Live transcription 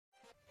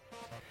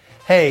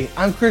Hey,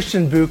 I'm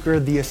Christian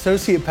Bucher, the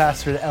Associate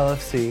Pastor at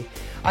LFC.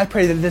 I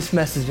pray that this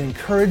message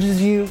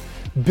encourages you,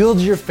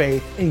 builds your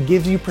faith, and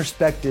gives you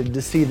perspective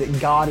to see that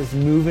God is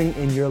moving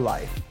in your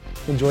life.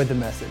 Enjoy the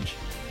message.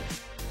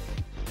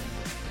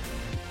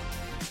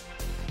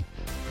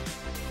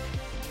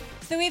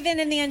 So we've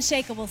been in the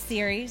Unshakeable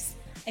series.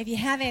 If you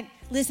haven't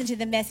listened to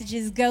the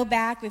messages, go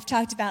back. We've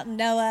talked about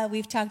Noah.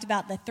 We've talked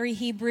about the 3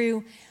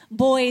 Hebrew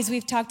boys.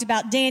 We've talked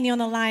about Daniel in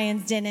the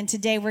lion's den. And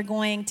today we're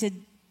going to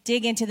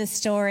dig into the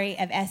story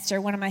of Esther,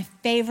 one of my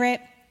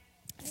favorite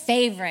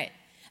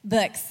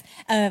books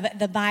of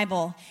the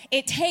Bible.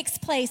 It takes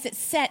place, it's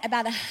set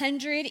about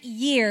 100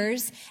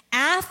 years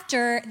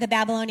after the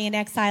Babylonian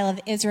exile of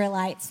the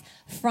Israelites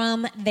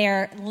from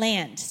their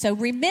land. So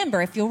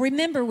remember, if you'll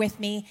remember with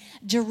me,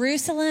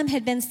 Jerusalem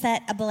had been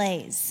set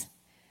ablaze.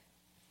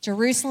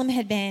 Jerusalem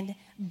had been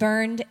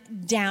burned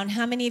down.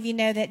 How many of you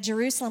know that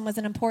Jerusalem was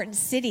an important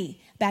city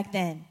back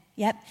then?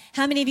 Yep.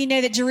 How many of you know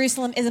that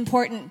Jerusalem is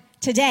important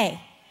today?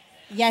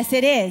 Yes,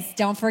 it is.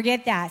 Don't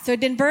forget that. So it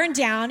had been burned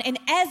down, and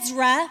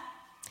Ezra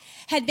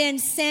had been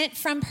sent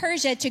from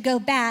Persia to go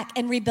back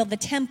and rebuild the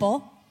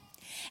temple.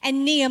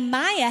 And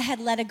Nehemiah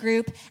had led a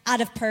group out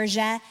of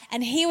Persia,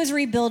 and he was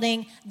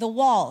rebuilding the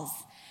walls.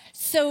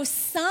 So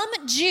some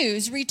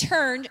Jews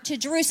returned to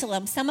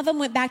Jerusalem. Some of them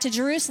went back to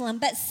Jerusalem,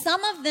 but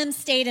some of them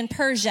stayed in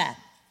Persia.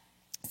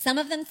 Some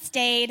of them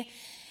stayed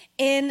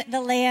in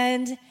the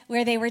land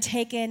where they were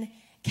taken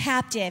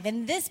captive.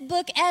 And this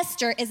book,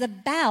 Esther, is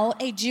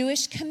about a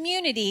Jewish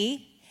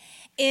community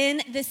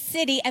in the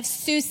city of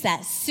Susa.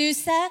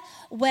 Susa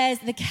was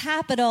the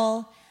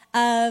capital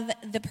of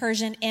the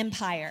Persian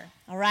Empire,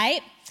 all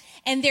right?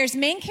 And there's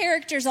main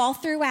characters all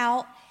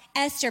throughout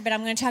Esther, but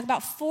I'm going to talk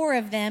about 4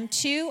 of them.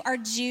 2 are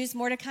Jews,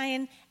 Mordecai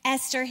and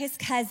Esther, his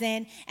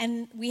cousin.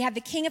 And we have the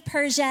king of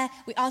Persia.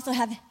 We also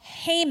have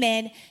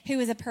Haman,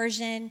 who is a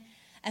Persian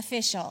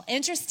official.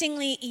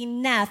 Interestingly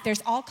enough,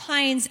 there's all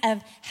kinds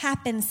of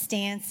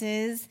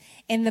happenstances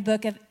in the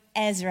book of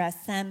Ezra.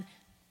 Some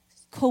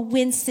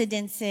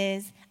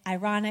coincidences,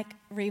 ironic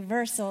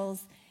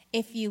reversals,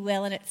 if you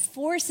will. And it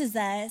forces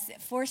us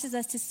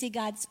to see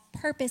God's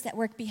purpose at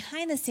work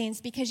behind the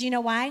scenes, because you know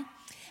why?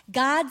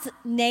 God's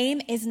name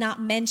is not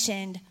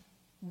mentioned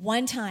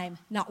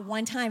not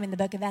one time in the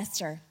book of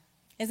Esther.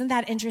 Isn't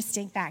that an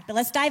interesting fact? But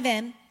let's dive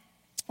in.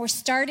 We're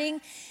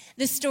starting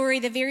the story,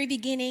 the very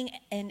beginning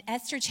in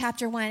Esther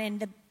chapter 1, and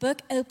the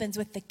book opens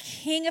with the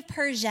king of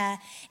Persia,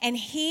 and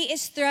he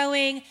is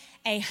throwing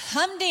a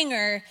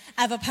humdinger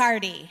of a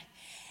party.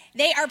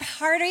 They are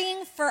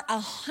partying for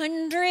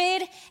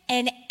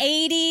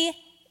 180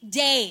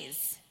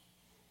 days.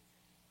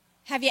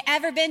 Have you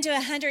ever been to a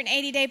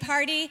 180-day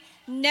party?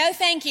 No,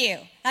 thank you.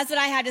 That's what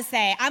I had to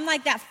say. I'm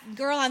like that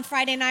girl on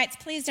Friday nights.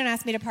 Please don't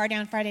ask me to party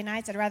on Friday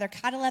nights. I'd rather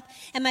cuddle up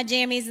in my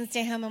jammies and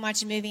stay home and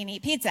watch a movie and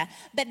eat pizza.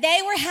 But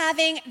they were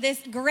having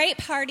this great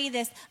party,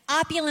 this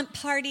opulent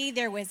party.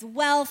 There was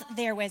wealth.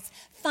 There was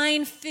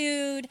fine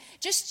food,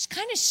 just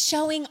kind of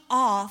showing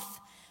off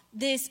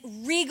this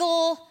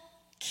regal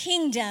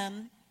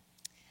kingdom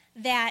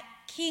that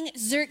King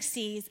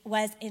Xerxes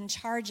was in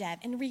charge of.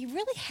 And he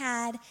really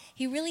had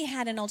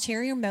an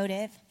ulterior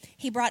motive.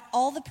 He brought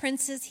all the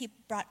princes, he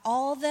brought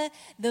all the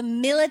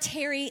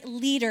military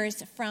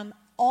leaders from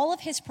all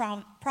of his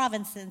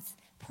provinces,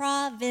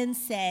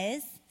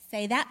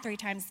 say that 3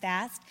 times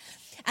fast,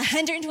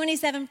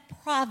 127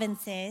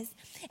 provinces,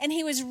 and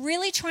he was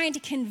really trying to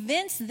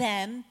convince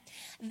them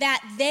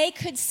that they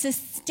could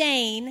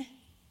sustain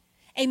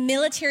a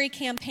military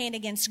campaign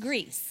against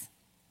Greece,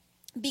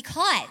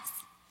 because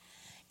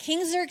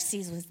King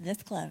Xerxes was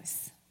this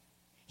close.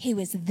 He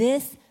was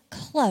this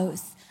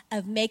close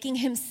of making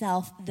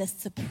himself the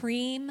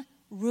supreme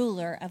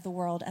ruler of the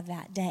world of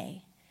that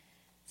day.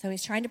 So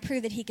he's trying to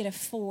prove that he could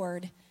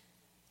afford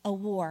a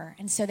war.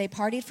 And so they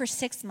partied for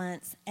 6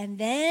 months. And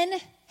then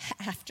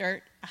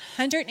after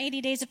 180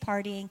 days of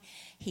partying,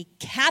 he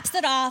caps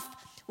it off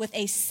with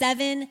a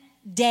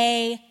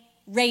 7-day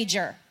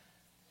rager.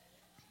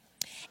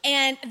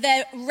 And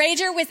the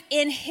rager was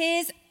in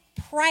his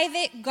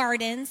private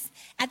gardens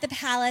at the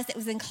palace. It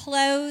was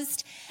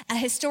enclosed.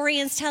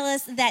 Historians tell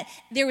us that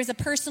there was a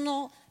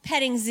personal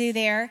petting zoo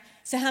there.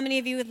 So how many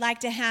of you would like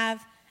to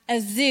have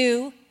a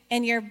zoo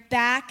in your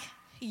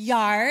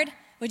backyard?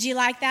 Would you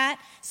like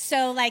that?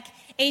 So like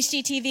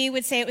HGTV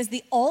would say it was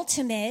the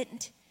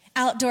ultimate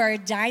outdoor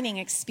dining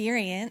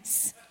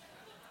experience.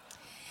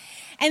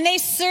 And they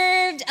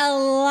served a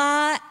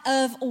lot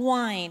of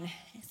wine.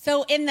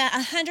 So in the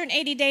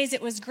 180 days,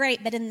 it was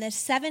great. But in the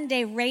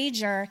 7-day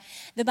rager,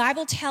 the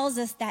Bible tells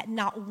us that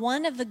not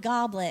one of the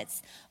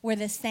goblets were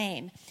the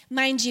same.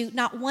 Mind you,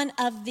 not one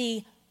of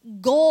the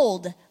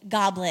gold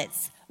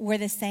goblets were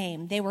the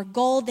same. They were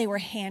gold, they were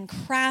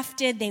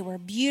handcrafted, they were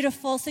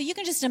beautiful. So you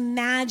can just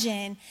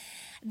imagine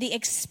the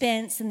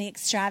expense and the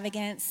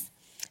extravagance.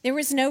 There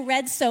was no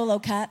red Solo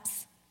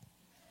cups.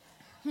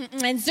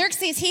 And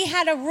Xerxes, he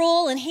had a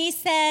rule, and he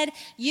said,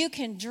 you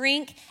can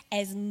drink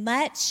as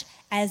much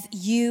as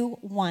you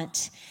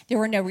want. There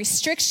were no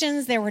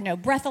restrictions. There were no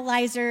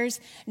breathalyzers,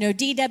 no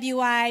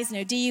DWIs,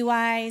 no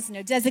DUIs,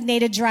 no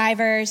designated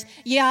drivers.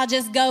 Y'all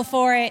just go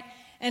for it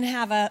and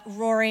have a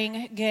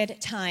roaring good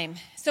time.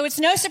 So it's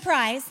no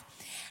surprise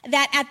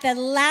that at the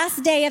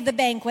last day of the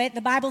banquet,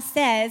 the Bible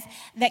says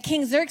that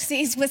King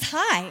Xerxes was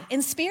high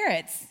in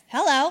spirits.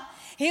 Hello.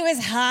 He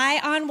was high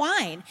on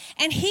wine.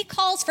 And he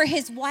calls for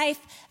his wife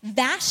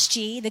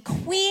Vashti, the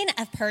queen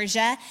of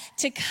Persia,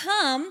 to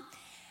come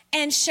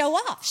and show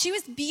off. She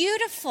was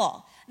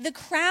beautiful. The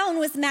crown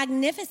was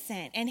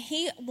magnificent. And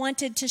he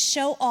wanted to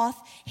show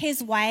off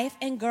his wife.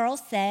 And girl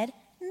said,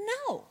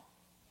 no.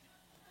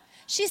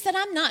 She said,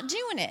 I'm not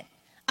doing it.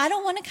 I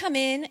don't want to come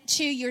in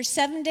to your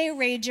 7-day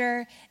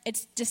rager.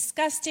 It's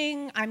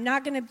disgusting. I'm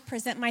not going to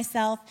present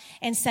myself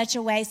in such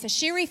a way. So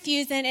she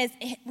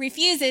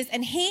refuses,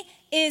 and he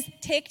is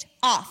ticked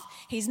off.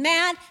 He's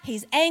mad,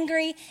 he's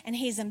angry, and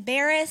he's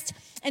embarrassed.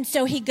 And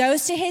so he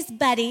goes to his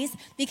buddies,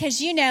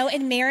 because you know,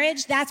 in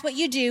marriage, that's what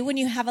you do when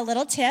you have a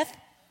little tiff.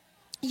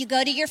 You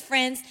go to your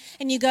friends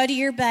and you go to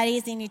your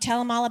buddies and you tell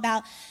them all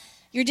about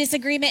your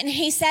disagreement. And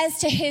he says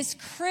to his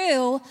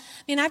crew,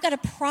 I've got a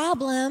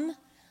problem.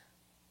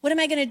 What am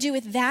I going to do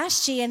with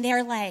Vashti? And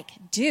they're like,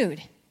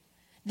 dude,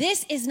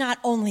 this is not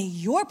only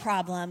your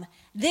problem,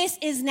 this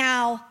is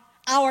now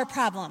our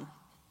problem.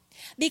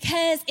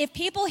 Because if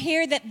people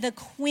hear that the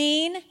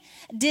queen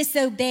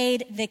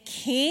disobeyed the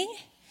king,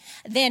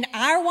 then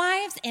our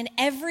wives and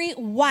every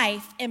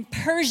wife in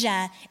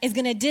Persia is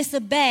going to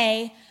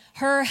disobey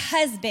her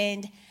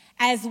husband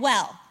as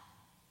well.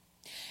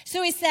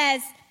 So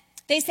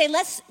they say,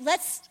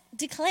 let's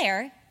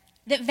declare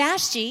that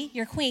Vashti,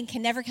 your queen,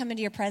 can never come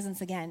into your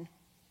presence again.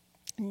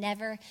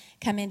 Never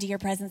come into your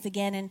presence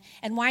again.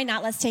 And why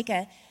not? Let's take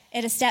it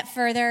a step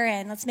further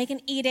and let's make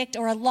an edict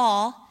or a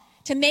law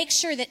to make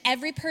sure that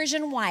every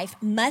Persian wife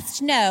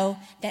must know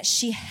that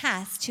she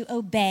has to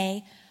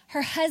obey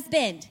her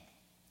husband.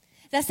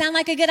 Does that sound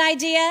like a good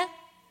idea?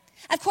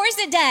 Of course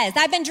it does.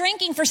 I've been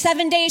drinking for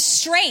 7 days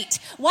straight.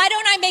 Why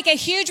don't I make a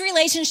huge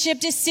relationship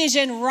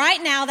decision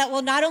right now that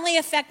will not only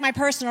affect my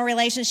personal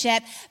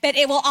relationship, but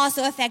it will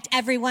also affect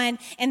everyone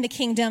in the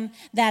kingdom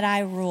that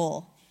I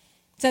rule?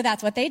 So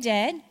that's what they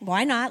did.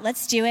 Why not?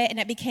 Let's do it. And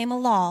it became a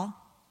law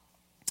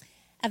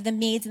of the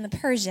Medes and the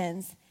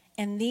Persians.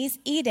 And these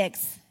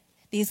edicts,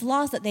 these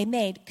laws that they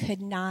made,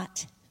 could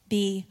not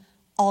be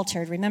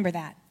altered. Remember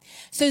that.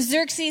 So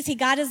Xerxes, he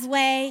got his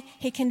way.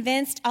 He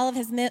convinced all of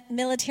his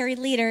military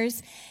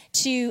leaders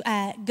to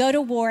go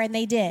to war, and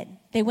they did.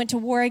 They went to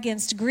war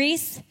against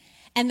Greece,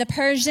 and the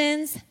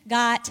Persians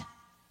got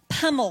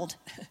pummeled.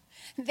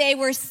 They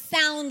were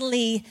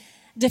soundly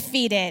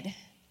defeated.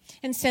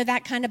 And so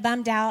that kind of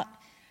bummed out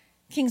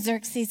King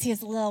Xerxes. He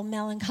was a little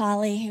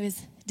melancholy. He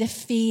was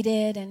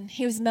defeated, and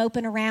he was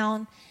moping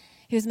around.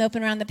 He was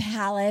moping around the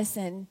palace,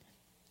 and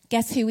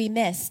guess who he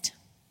missed?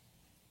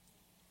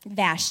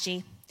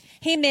 Vashti.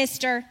 He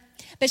missed her,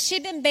 but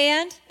she'd been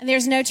banned, and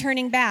there's no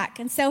turning back.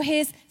 And so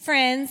his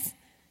friends,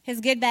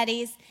 his good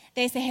buddies,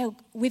 they say, hey,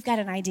 we've got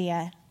an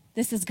idea.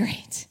 This is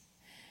great.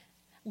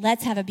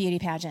 Let's have a beauty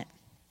pageant.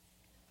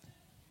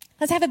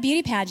 Let's have a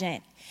beauty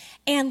pageant.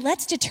 And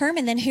let's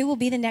determine then who will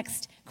be the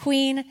next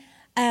queen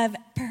of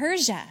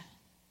Persia.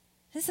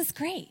 This is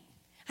great.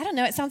 I don't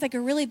know, it sounds like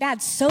a really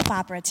bad soap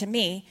opera to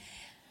me.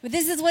 But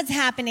this is what's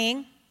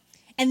happening.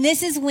 And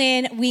this is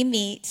when we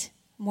meet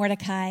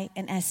Mordecai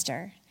and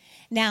Esther.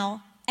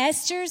 Now,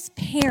 Esther's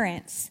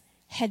parents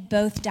had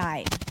both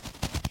died.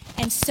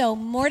 And so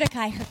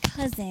Mordecai, her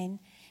cousin,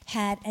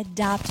 had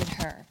adopted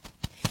her.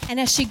 And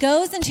as she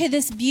goes into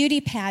this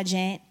beauty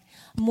pageant,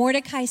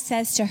 Mordecai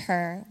says to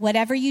her,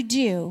 whatever you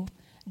do,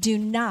 do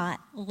not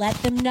let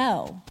them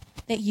know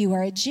that you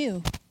are a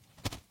Jew.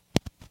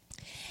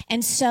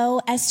 And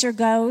so Esther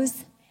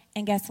goes,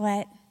 and guess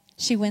what?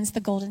 She wins the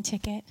golden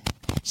ticket.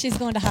 She's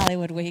going to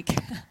Hollywood Week.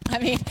 I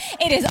mean,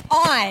 it is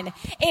on.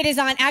 It is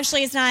on.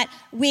 Actually, it's not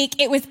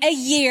week. It was a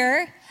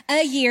year,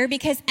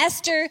 because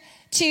Esther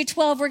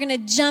 2:12, we're going to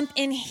jump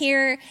in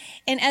here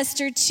in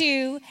Esther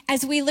 2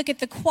 as we look at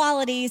the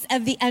qualities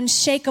of the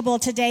unshakable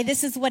today.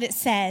 This is what it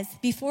says.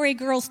 Before a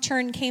girl's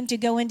turn came to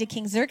go into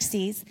King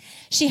Xerxes,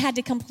 she had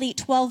to complete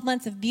 12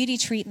 months of beauty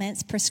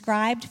treatments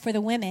prescribed for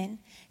the women,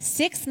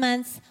 6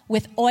 months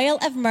with oil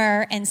of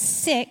myrrh, and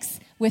 6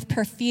 with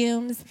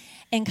perfumes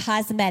and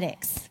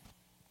cosmetics.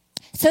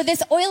 So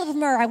this oil of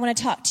myrrh I want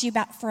to talk to you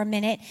about for a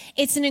minute.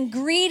 It's an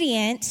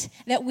ingredient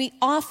that we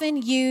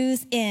often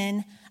use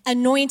in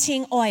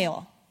anointing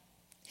oil.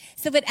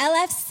 So at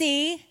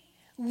LFC,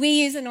 we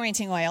use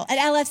anointing oil. At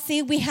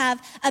LFC, we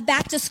have a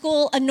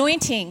back-to-school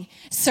anointing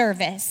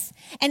service.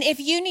 And if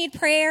you need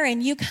prayer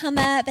and you come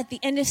up at the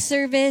end of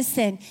service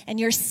and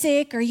you're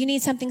sick or you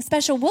need something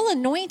special, we'll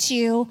anoint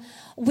you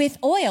with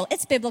oil.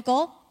 It's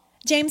biblical.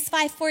 James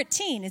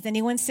 5:14, is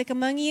anyone sick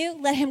among you?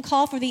 Let him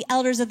call for the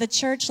elders of the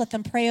church. Let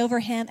them pray over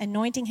him,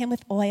 anointing him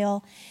with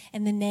oil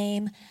in the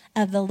name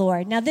of the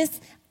Lord. Now this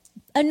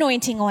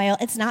anointing oil,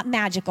 it's not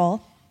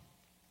magical,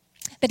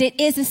 but it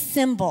is a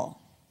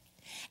symbol.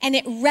 And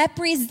it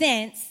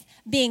represents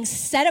being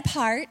set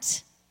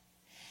apart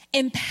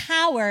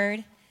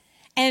empowered,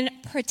 and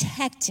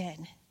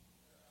protected.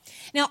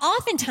 Now,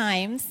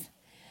 oftentimes,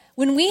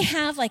 when we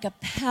have like a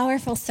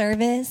powerful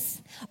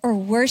service or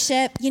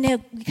worship, we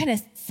kind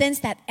of sense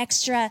that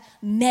extra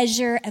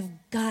measure of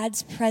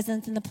God's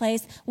presence in the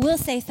place. We'll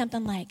say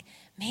something like,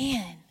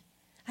 man,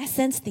 I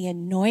sense the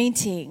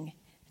anointing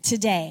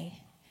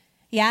today.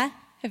 Yeah?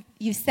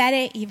 You've said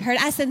it, you've heard,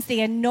 I sense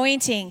the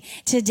anointing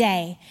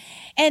today.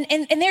 And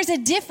there's a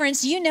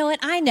difference, you know it,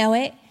 I know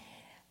it,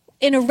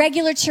 in a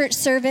regular church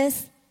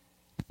service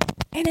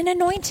and an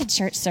anointed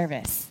church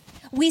service.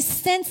 We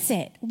sense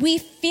it. We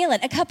feel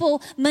it. A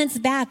couple months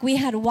back, we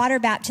had a water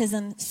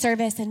baptism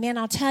service, and man,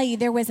 I'll tell you,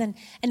 there was an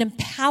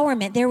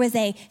empowerment. There was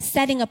a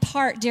setting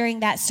apart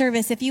during that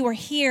service. If you were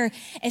here,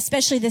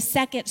 especially the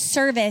second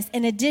service,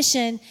 in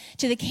addition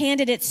to the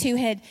candidates who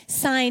had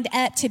signed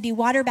up to be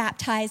water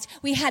baptized,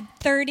 we had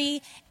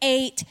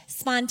 38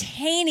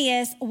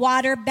 spontaneous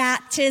water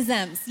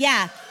baptisms.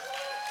 Yeah.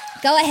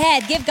 Go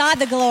ahead. Give God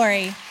the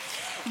glory.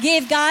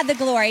 Give God the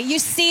glory. You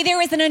see, there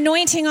was an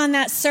anointing on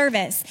that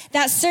service.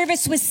 That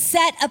service was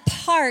set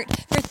apart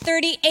for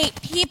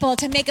 38 people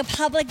to make a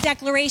public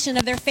declaration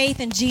of their faith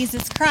in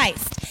Jesus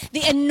Christ.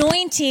 The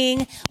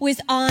anointing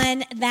was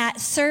on that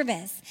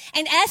service.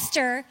 And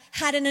Esther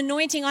had an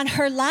anointing on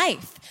her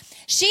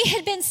life. She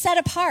had been set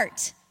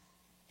apart.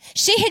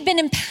 She had been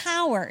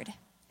empowered.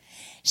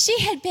 She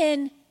had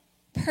been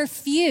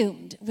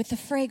perfumed with the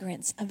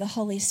fragrance of the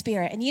Holy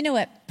Spirit. And you know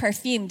what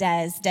perfume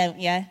does,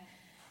 don't you?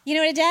 You know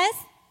what it does?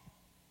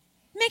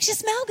 It makes you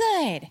smell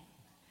good.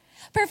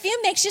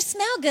 Perfume makes you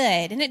smell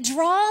good, and it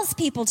draws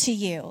people to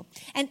you.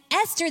 And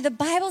Esther, the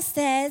Bible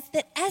says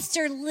that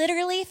Esther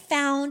literally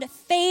found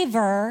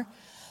favor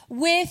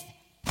with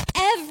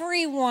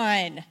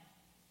everyone.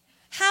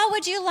 How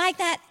would you like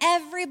that?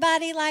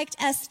 Everybody liked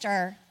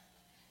Esther.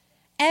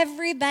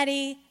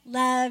 Everybody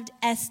loved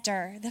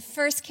Esther. The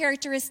first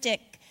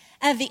characteristic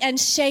of the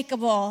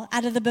unshakable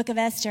out of the book of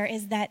Esther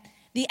is that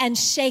the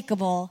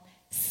unshakable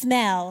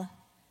smell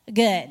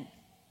good.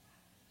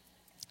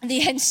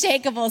 The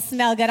unshakable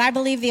smell good. I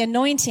believe the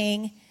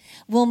anointing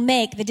will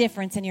make the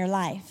difference in your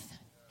life.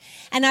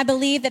 And I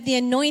believe that the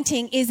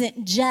anointing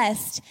isn't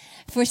just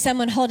for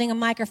someone holding a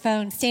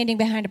microphone, standing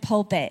behind a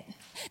pulpit.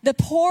 The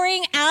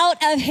pouring out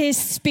of his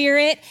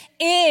Spirit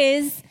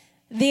is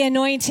the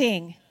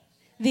anointing.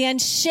 The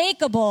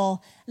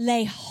unshakable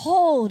lay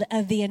hold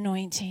of the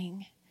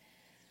anointing.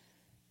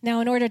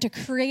 Now, in order to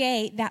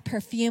create that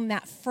perfume,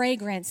 that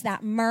fragrance,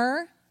 that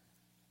myrrh,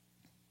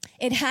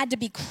 it had to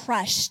be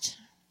crushed.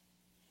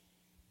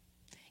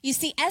 You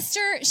see,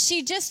 Esther,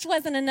 she just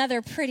wasn't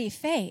another pretty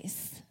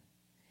face.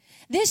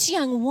 This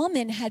young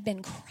woman had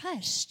been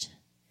crushed.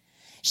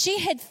 She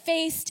had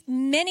faced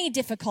many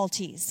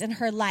difficulties in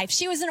her life.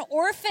 She was an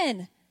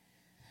orphan.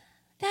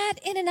 That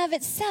in and of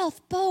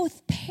itself,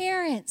 both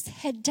parents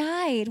had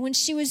died when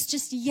she was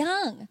just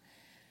young.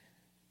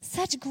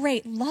 Such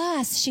great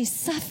loss she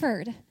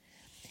suffered.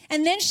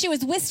 And then she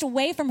was whisked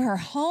away from her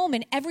home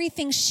and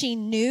everything she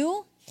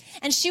knew.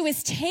 And she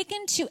was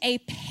taken to a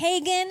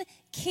pagan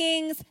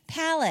king's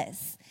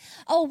palace.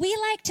 Oh, we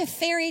like to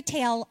fairy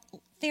tale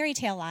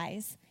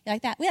lies. You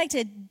like that? We like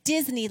to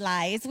Disney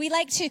lies. We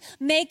like to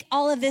make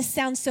all of this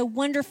sound so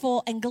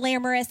wonderful and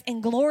glamorous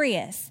and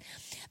glorious.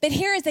 But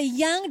here is a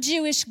young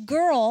Jewish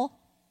girl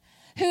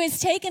who is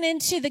taken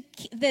into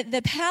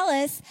the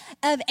palace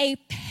of a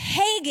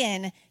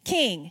pagan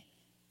king.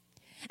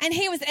 And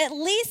he was at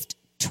least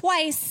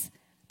twice,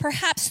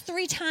 perhaps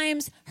 3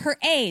 times her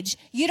age.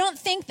 You don't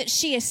think that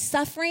she is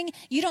suffering.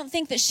 You don't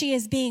think that she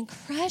is being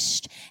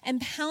crushed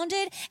and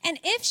pounded. And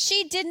if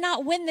she did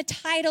not win the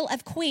title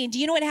of queen, do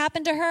you know what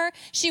happened to her?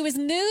 She was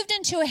moved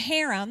into a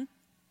harem.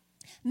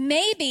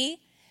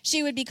 Maybe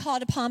she would be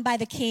called upon by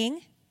the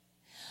king,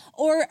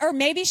 or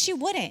maybe she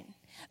wouldn't.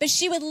 But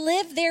she would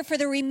live there for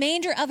the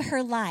remainder of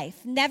her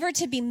life, never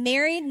to be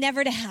married,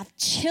 never to have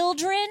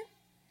children.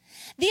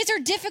 These are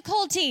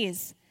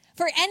difficulties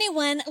for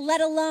anyone,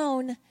 let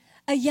alone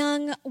a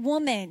young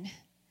woman.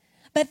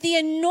 But the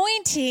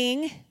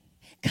anointing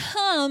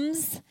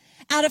comes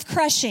out of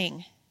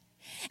crushing.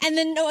 And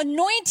the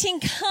anointing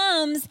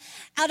comes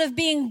out of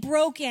being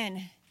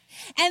broken.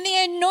 And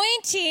the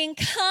anointing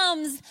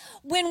comes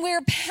when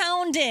we're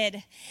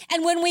pounded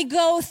and when we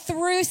go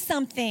through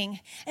something.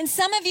 And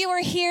some of you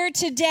are here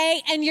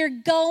today and you're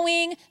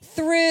going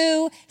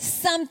through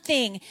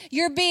something.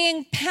 You're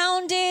being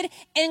pounded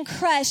and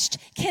crushed.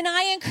 Can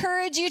I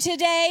encourage you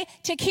today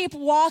to keep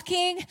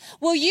walking?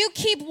 Will you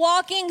keep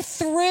walking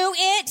through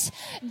it?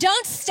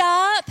 Don't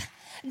stop.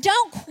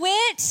 Don't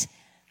quit.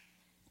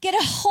 Get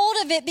a hold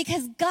of it,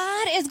 because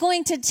God is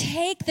going to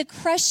take the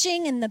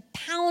crushing and the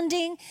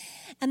pounding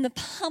and the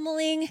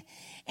pummeling,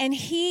 and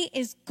he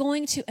is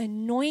going to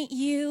anoint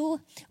you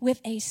with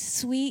a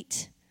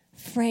sweet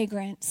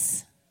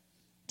fragrance.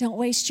 Don't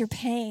waste your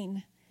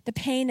pain. The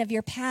pain of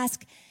your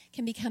past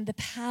can become the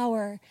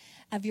power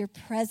of your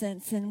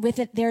presence, and with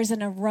it there's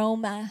an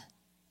aroma.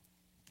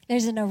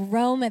 There's an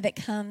aroma that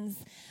comes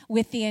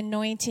with the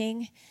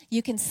anointing.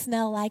 You can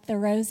smell like the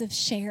rose of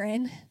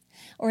Sharon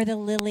or the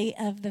lily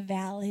of the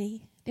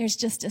valley. there's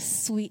just a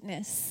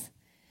sweetness.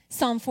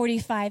 Psalm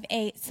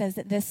 45:8 says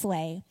it this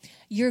way: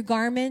 your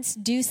garments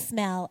do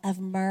smell of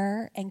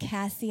myrrh and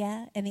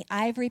cassia and the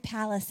ivory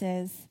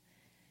palaces,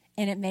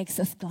 and it makes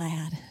us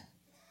glad.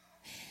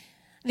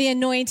 The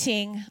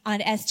anointing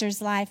on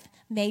Esther's life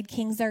made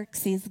King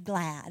Xerxes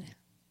glad.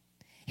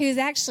 He was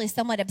actually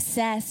somewhat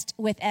obsessed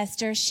with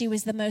Esther. She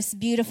was the most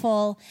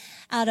beautiful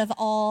out of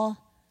all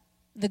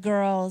the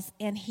girls,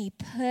 and he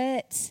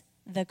put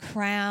the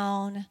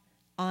crown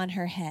on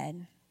her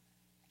head.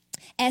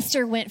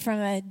 Esther went from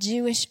a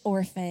Jewish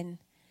orphan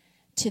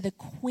to the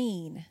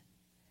queen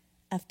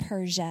of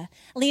Persia.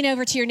 Lean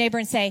over to your neighbor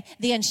and say,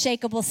 the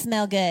unshakable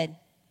smell good.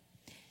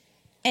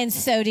 And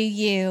so do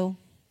you.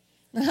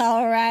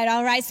 All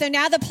right. So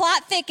now the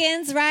plot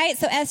thickens, right?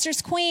 So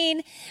Esther's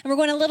queen, and we're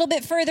going a little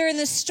bit further in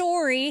the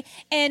story,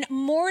 and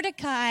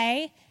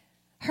Mordecai,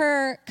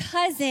 her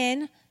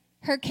cousin,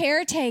 her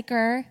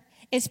caretaker,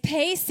 is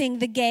pacing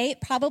the gate,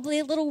 probably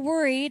a little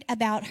worried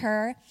about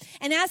her.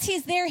 And as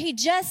he's there, he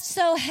just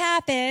so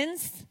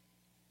happens,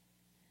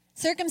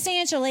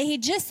 circumstantially,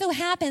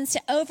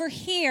 to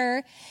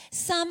overhear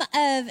some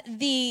of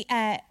the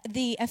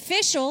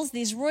officials,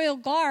 these royal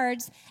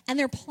guards, and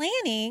they're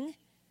planning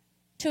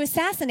to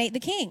assassinate the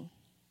king.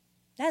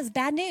 That is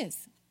bad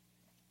news.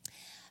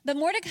 But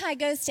Mordecai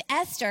goes to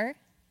Esther,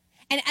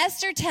 and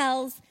Esther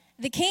tells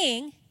the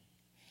king,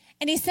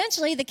 and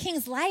essentially the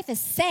king's life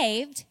is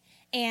saved.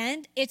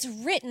 And it's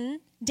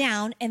written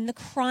down in the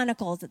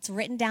Chronicles. It's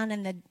written down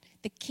in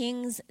the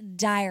king's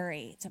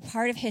diary. It's a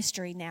part of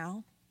history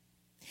now.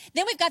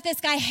 Then we've got this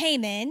guy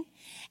Haman,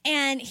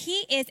 and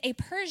he is a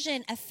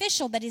Persian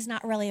official, but he's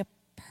not really a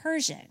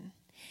Persian.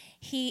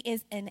 He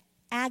is an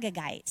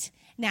Agagite.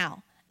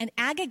 Now, an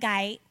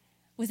Agagite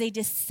was a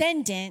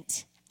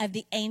descendant of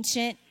the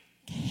ancient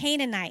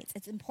Canaanites.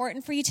 It's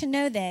important for you to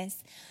know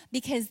this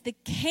because the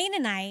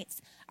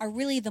Canaanites are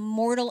really the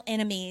mortal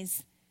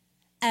enemies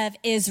of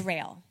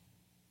Israel.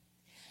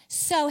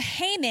 So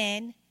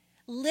Haman,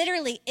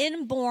 literally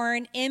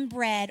inborn,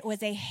 inbred,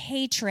 was a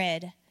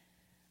hatred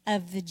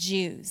of the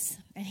Jews.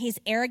 And he's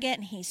arrogant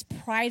and he's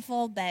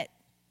prideful, but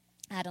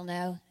I don't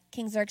know,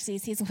 King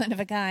Xerxes, he's one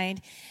of a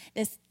kind.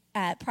 This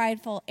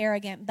prideful,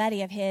 arrogant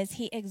buddy of his,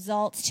 he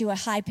exalts to a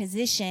high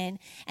position,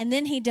 and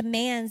then he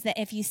demands that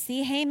if you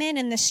see Haman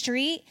in the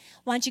street,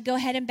 why don't you go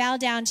ahead and bow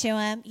down to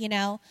him, do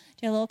a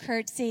little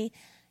curtsy,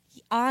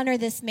 honor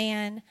this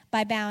man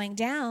by bowing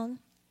down.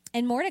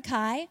 And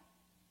Mordecai,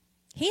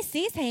 he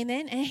sees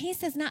Haman, and he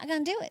says, not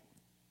going to do it.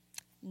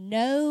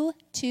 No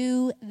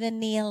to the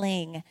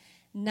kneeling.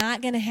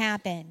 Not going to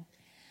happen.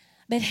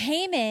 But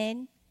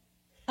Haman,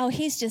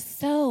 he's just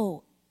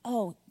so,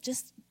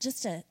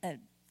 just a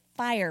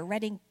fire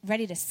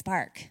ready to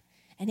spark.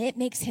 And it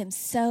makes him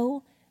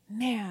so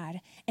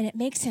mad, and it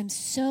makes him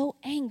so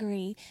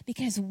angry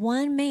because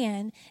one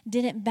man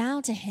didn't bow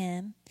to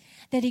him,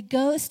 that he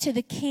goes to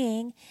the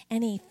king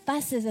and he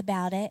fusses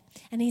about it.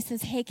 And he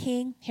says, hey,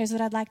 king, here's what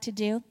I'd like to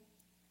do.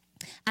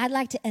 I'd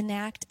like to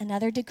enact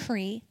another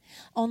decree,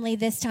 only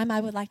this time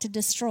I would like to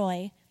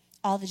destroy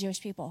all the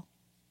Jewish people.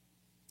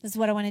 This is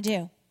what I want to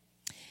do.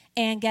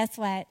 And guess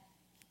what?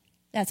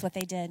 That's what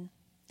they did.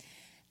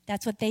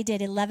 That's what they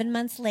did. 11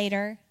 months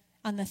later,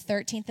 on the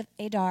 13th of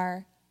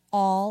Adar,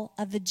 all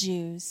of the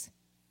Jews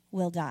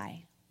will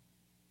die.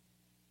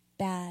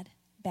 Bad,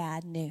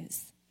 bad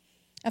news.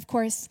 Of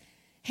course,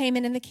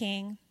 Haman and the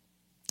king,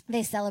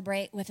 they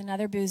celebrate with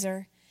another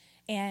boozer,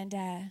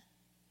 and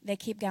they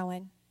keep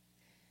going.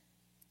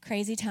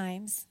 Crazy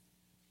times.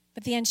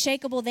 But the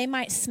unshakable, they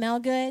might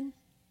smell good,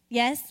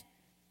 yes,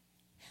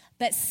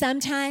 but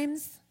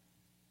sometimes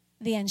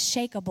the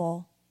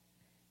unshakable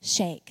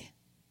shake.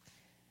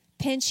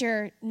 Pinch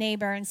your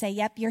neighbor and say,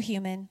 yep, you're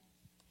human.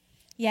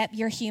 Yep,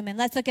 you're human.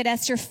 Let's look at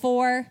Esther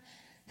 4,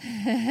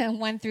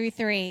 1 through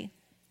 3.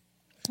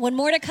 When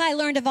Mordecai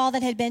learned of all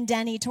that had been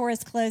done, he tore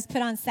his clothes,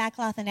 put on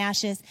sackcloth and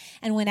ashes,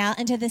 and went out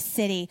into the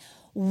city,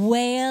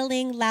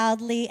 wailing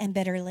loudly and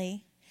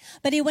bitterly.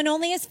 But he went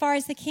only as far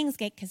as the king's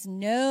gate, because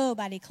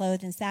nobody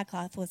clothed in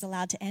sackcloth was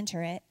allowed to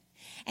enter it.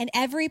 And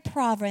every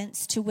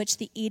province to which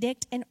the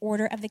edict and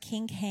order of the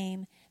king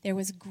came, there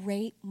was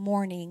great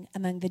mourning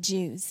among the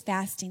Jews,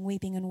 fasting,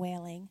 weeping, and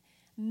wailing.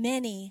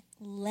 Many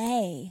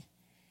lay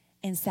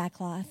in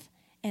sackcloth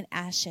and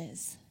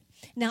ashes.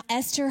 Now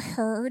Esther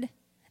heard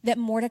that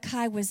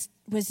Mordecai was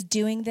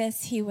doing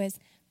this. He was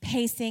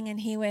pacing and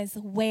he was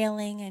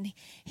wailing and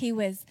he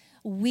was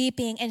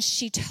weeping, and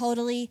she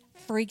totally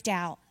freaked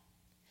out.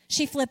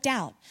 She flipped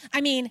out.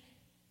 I mean,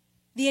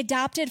 the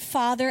adopted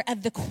father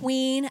of the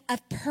queen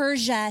of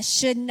Persia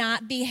should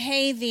not be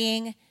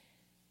behaving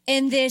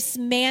in this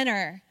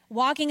manner,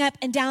 walking up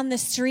and down the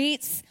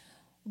streets,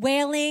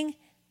 wailing,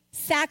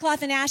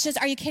 sackcloth and ashes.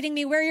 Are you kidding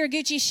me? Where are your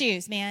Gucci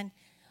shoes, man?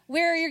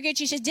 Where are your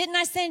Gucci shoes? Didn't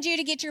I send you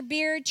to get your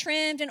beard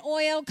trimmed and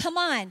oiled? Come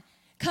on,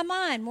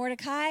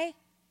 Mordecai.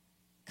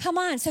 Come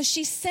on. So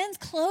she sends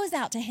clothes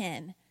out to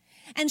him,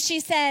 and she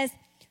says,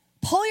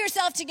 pull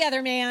yourself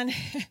together, man.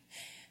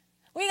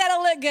 We got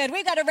to look good.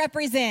 We got to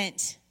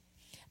represent.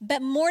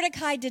 But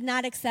Mordecai did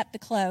not accept the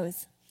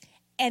clothes.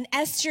 And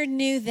Esther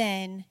knew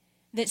then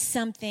that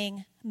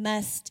something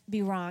must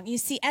be wrong. You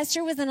see,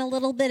 Esther was in a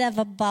little bit of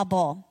a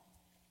bubble.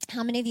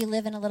 How many of you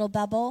live in a little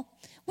bubble?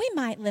 We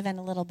might live in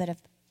a little bit of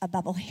a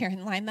bubble here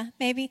in Lima,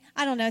 maybe.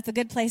 I don't know. It's a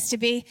good place to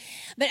be.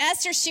 But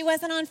Esther, she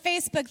wasn't on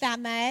Facebook that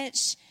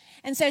much.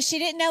 And so she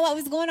didn't know what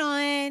was going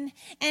on.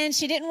 And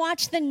she didn't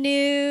watch the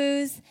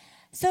news.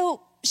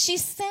 So she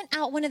sent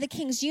out one of the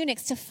king's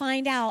eunuchs to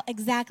find out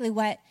exactly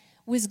what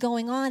was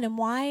going on and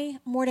why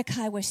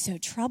Mordecai was so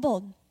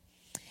troubled.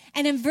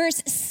 And in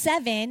verse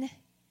 7,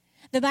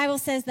 the Bible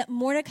says that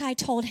Mordecai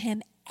told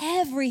him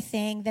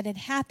everything that had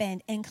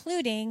happened,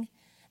 including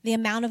the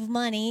amount of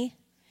money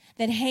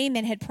that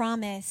Haman had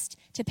promised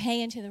to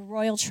pay into the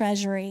royal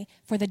treasury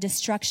for the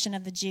destruction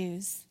of the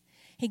Jews.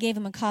 He gave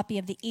him a copy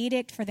of the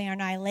edict for their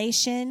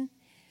annihilation,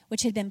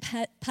 which had been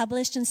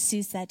published in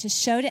Susa, to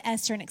show to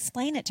Esther and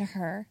explain it to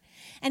her.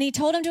 And he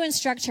told him to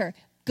instruct her,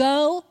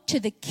 go to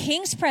the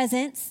king's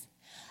presence,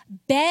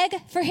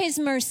 beg for his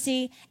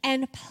mercy,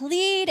 and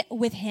plead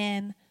with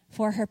him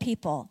for her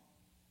people.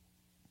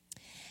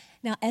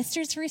 Now,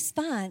 Esther's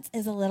response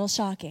is a little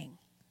shocking.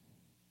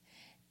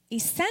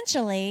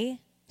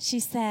 Essentially, she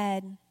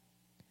said,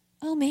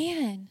 oh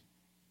man,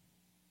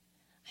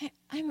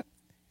 I'm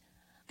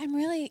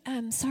really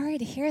sorry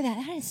to hear that.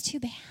 That is too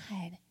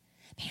bad.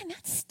 Man,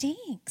 that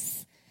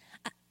stinks.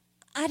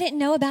 I didn't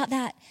know about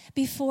that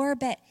before,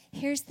 but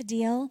here's the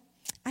deal.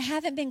 I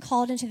haven't been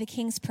called into the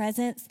king's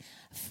presence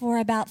for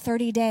about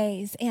 30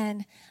 days,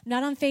 and I'm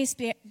not on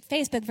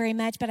Facebook very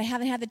much, but I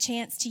haven't had the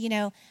chance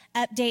to,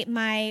 update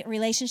my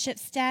relationship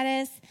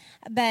status.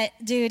 But,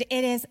 dude,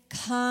 it is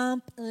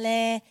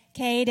complicated.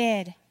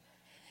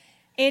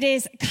 It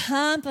is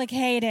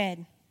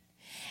complicated.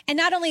 And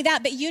not only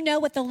that, but you know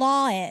what the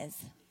law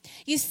is.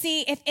 You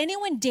see, if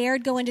anyone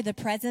dared go into the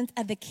presence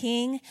of the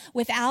king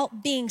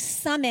without being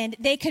summoned,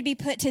 they could be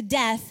put to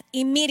death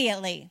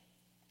immediately,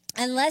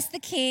 unless the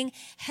king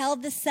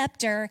held the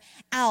scepter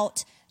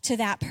out to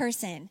that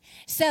person.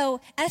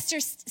 So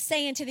Esther's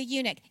saying to the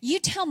eunuch, you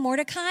tell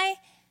Mordecai,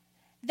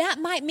 that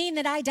might mean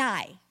that I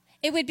die.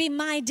 It would be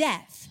my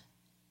death.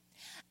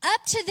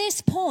 Up to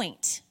this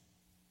point,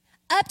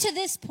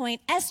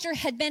 Esther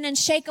had been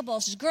unshakable.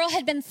 This girl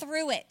had been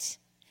through it.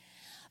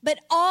 But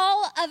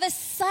all of a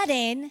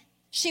sudden,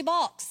 she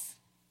balks.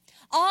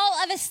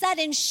 All of a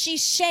sudden, she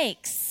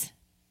shakes.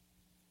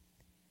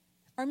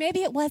 Or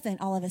maybe it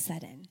wasn't all of a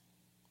sudden.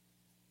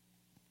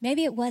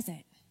 Maybe it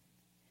wasn't.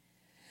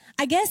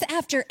 I guess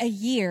after a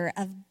year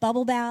of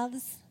bubble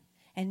baths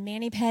and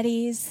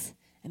mani-pedis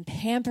and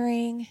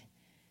pampering,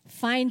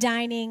 fine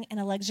dining, and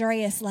a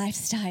luxurious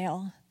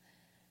lifestyle,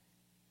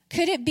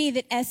 could it be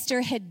that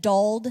Esther had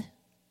dulled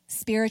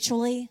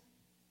spiritually?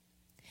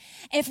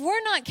 If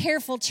we're not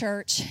careful,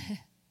 church,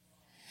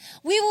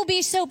 we will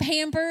be so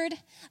pampered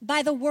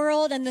by the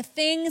world and the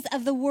things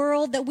of the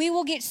world that we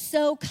will get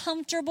so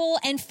comfortable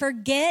and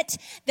forget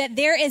that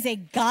there is a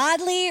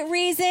godly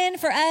reason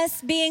for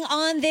us being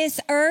on this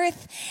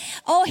earth.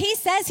 Oh, he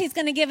says he's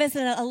going to give us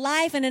a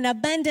life and an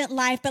abundant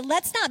life, but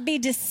let's not be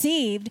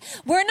deceived.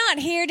 We're not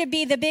here to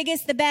be the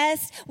biggest, the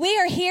best. We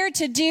are here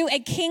to do a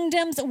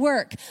kingdom's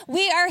work.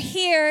 We are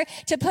here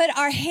to put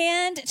our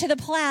hand to the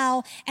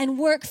plow and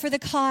work for the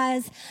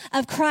cause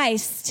of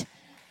Christ.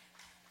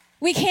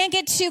 We can't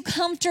get too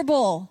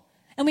comfortable,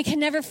 and we can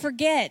never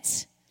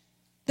forget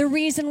the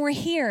reason we're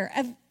here.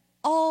 Of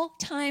all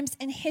times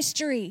in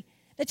history,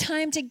 the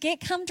time to get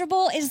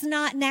comfortable is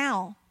not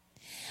now,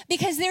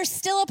 because there's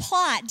still a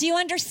plot. Do you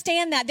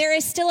understand that? There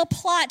is still a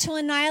plot to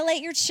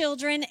annihilate your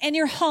children and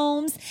your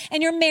homes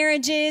and your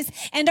marriages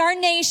and our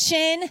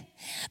nation.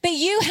 But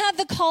you have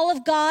the call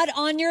of God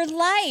on your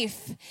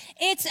life.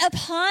 It's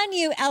upon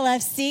you,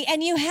 LFC,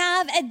 and you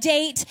have a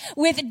date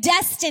with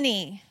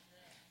destiny.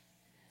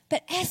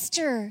 But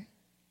Esther,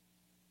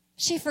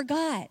 she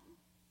forgot.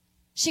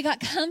 She got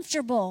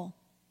comfortable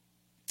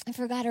and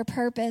forgot her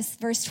purpose.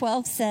 Verse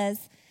 12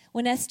 says,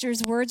 when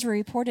Esther's words were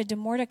reported to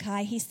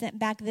Mordecai, he sent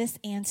back this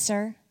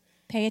answer.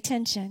 Pay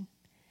attention.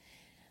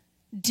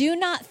 Do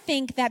not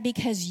think that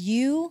because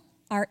you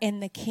are in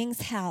the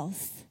king's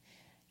house,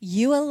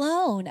 you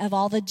alone of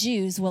all the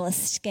Jews will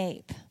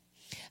escape.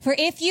 For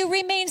if you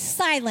remain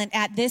silent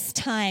at this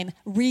time,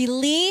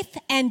 relief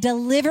and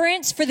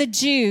deliverance for the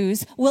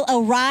Jews will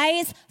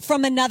arise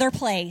from another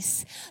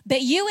place.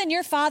 But you and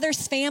your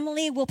father's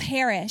family will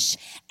perish.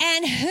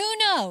 And who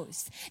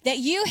knows that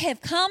you have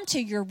come to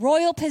your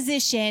royal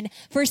position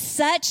for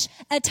such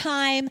a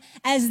time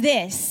as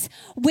this,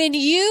 when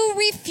you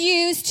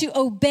refuse to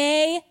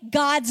obey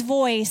God's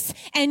voice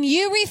and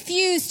you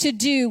refuse to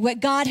do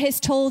what God has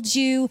told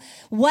you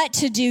what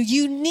to do.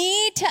 You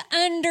need to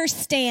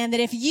understand that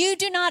if you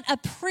do not not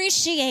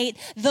appreciate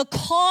the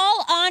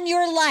call on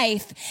your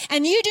life,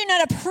 and you do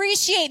not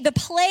appreciate the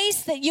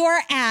place that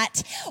you're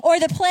at, or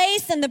the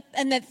place and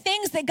the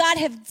things that God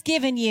has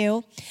given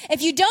you,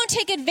 if you don't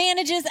take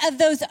advantages of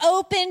those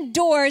open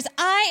doors,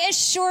 I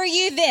assure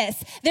you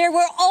this, there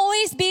will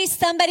always be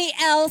somebody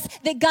else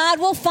that God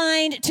will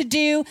find to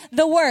do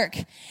the work.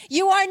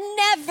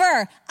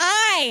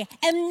 I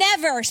am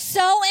never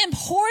so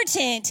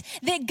important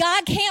that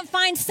God can't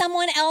find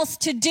someone else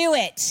to do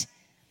it.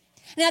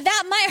 Now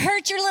that might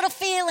hurt your little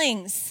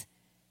feelings.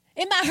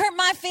 It might hurt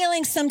my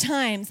feelings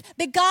sometimes,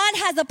 but God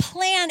has a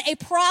plan, a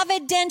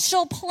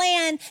providential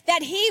plan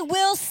that he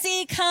will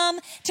see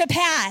come to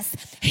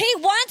pass. He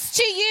wants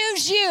to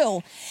use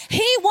you.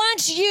 He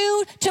wants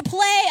you to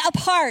play a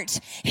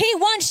part. He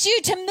wants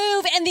you to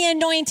move in the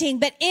anointing,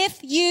 but if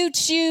you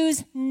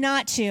choose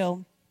not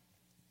to,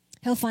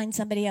 he'll find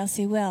somebody else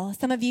who will.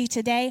 Some of you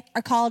today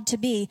are called to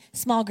be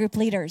small group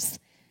leaders.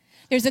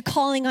 There's a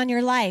calling on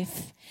your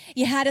life.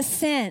 You had a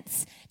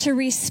sense to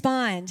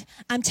respond.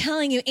 I'm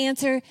telling you,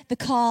 answer the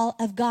call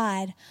of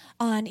God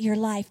on your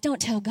life.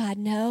 Don't tell God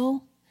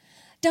no.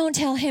 Don't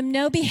tell him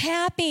no. Be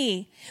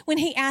happy when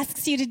he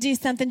asks you to do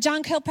something.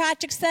 John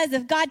Kilpatrick says,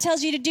 if God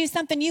tells you to do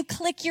something, you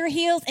click your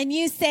heels and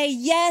you say,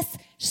 yes,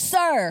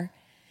 sir.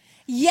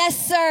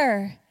 Yes,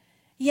 sir.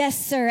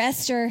 Yes, sir.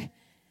 Esther,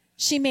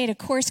 she made a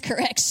course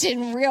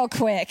correction real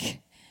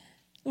quick.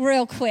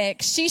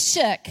 She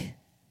shook,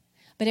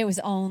 but it was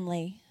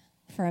only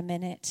for a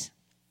minute.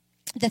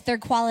 The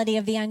third quality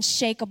of the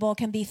unshakable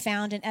can be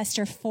found in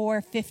Esther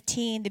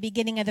 4:15, the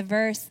beginning of the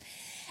verse.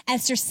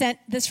 Esther sent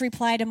this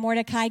reply to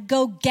Mordecai,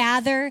 go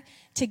gather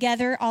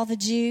together all the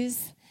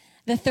Jews.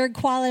 The third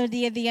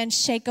quality of the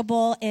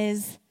unshakable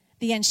is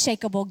the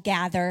unshakable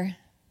gather.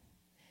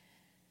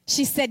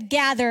 She said,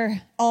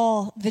 gather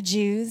all the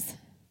Jews.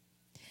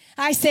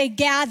 I say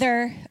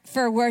gather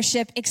for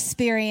worship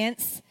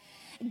experience.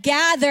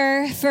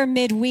 Gather for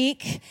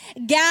midweek,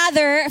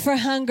 gather for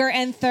hunger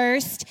and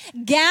thirst,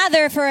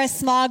 gather for a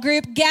small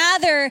group,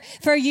 gather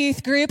for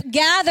youth group,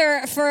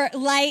 gather for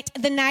light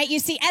the night. You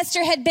see,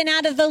 Esther had been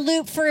out of the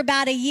loop for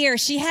about a year.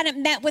 She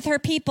hadn't met with her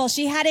people.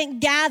 She hadn't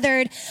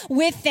gathered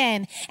with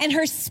them, and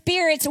her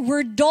spirits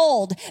were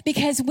dulled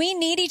because we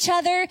need each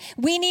other.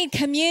 We need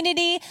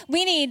community.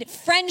 We need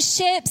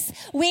friendships.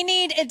 We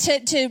need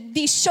to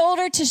be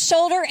shoulder to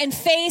shoulder and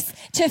face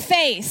to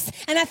face.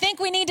 And I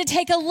think we need to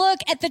take a look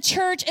at the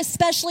church,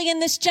 especially in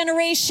this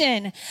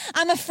generation.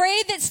 I'm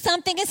afraid that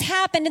something has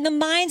happened in the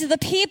minds of the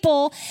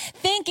people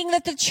thinking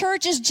that the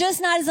church is just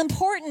not as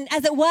important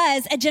as it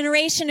was a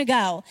generation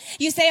ago.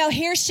 You say, oh,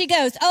 here she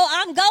goes. Oh,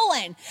 I'm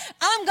going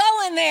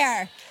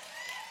there.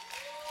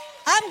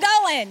 I'm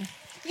going.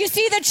 You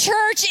see, the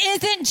church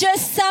isn't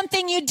just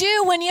something you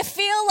do when you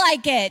feel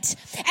like it,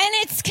 and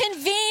it's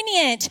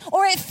convenient,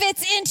 or it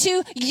fits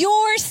into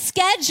your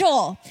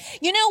schedule.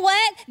 You know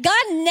what?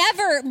 God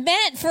never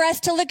meant for us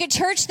to look at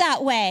church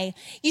that way.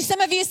 Some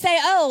of you say,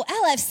 oh,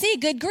 LFC,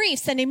 good grief,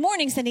 Sunday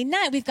morning, Sunday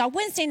night, we've got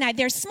Wednesday night,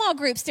 there's small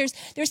groups, there's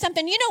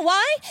something. You know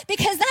why?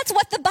 Because that's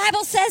what the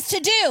Bible says to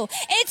do.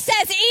 It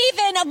says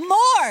even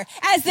more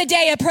as the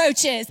day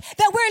approaches,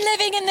 that we're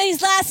living in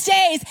these last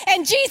days,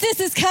 and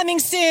Jesus is coming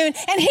soon,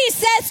 and he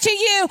says to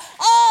you,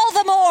 all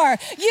the more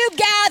you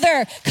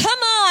gather. Come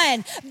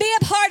on, be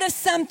a part of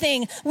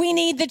something. We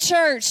need the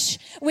church.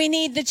 We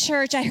need the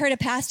church. I heard a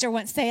pastor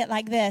once say it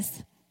like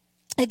this: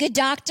 a good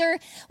doctor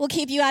will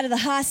keep you out of the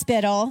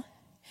hospital,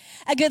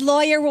 a good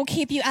lawyer will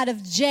keep you out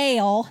of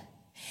jail,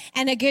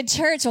 and a good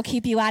church will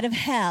keep you out of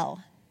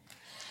hell.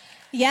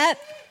 Yep,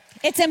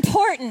 it's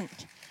important.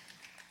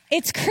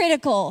 It's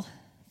critical.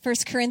 1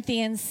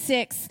 Corinthians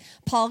 6,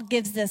 Paul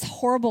gives this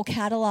horrible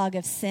catalog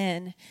of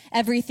sin,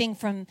 everything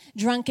from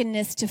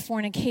drunkenness to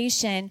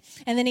fornication.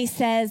 And then he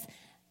says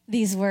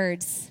these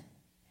words,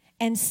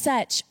 and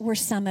such were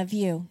some of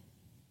you.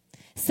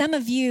 Some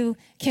of you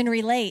can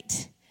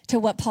relate to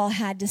what Paul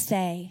had to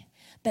say,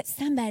 but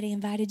somebody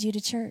invited you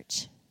to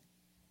church.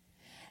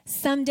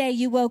 Someday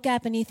you woke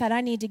up and you thought,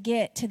 I need to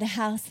get to the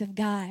house of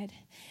God.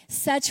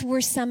 Such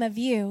were some of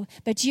you,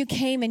 but you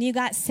came and you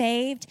got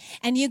saved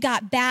and you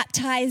got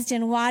baptized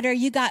in water.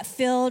 You got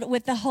filled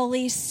with the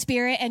Holy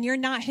Spirit, and you're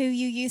not who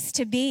you used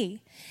to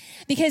be.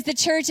 Because the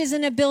church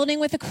isn't a building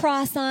with a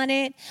cross on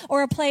it,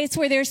 or a place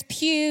where there's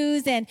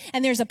pews and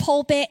there's a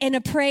pulpit and a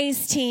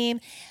praise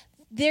team.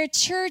 Their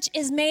church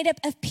is made up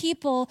of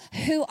people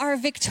who are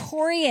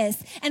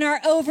victorious and are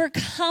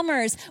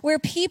overcomers, where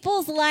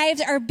people's lives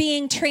are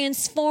being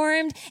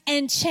transformed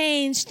and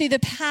changed through the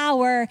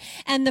power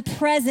and the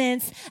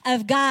presence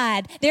of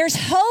God. There's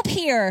hope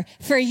here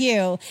for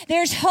you.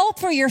 There's hope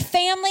for your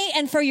family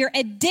and for your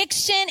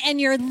addiction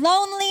and your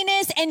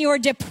loneliness and your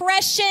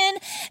depression.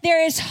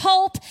 There is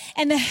hope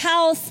in the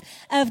house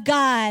of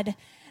God.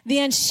 The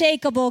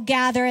unshakable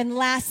gather. And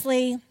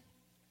lastly,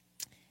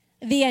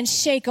 the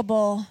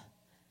unshakable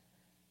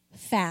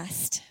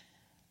fast.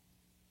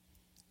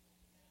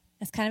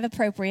 That's kind of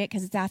appropriate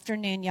because it's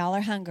afternoon. Y'all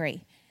are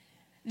hungry.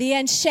 The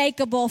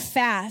unshakable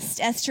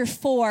fast. Esther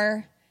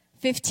 4,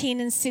 15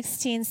 and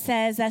 16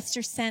 says,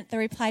 Esther sent the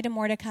reply to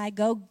Mordecai,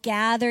 go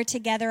gather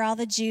together all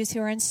the Jews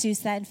who are in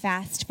Susa and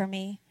fast for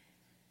me.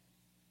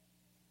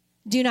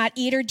 Do not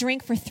eat or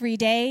drink for 3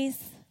 days,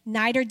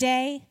 night or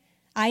day.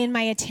 I and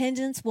my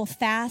attendants will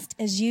fast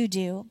as you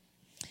do.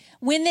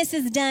 When this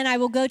is done, I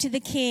will go to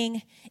the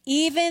king,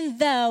 even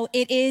though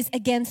it is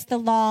against the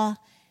law.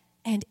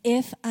 And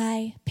if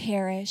I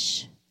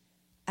perish,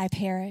 I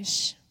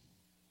perish.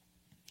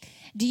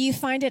 Do you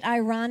find it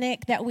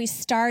ironic that we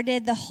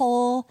started the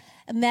whole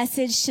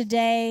message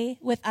today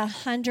with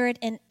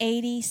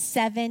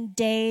 187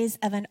 days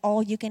of an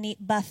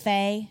all-you-can-eat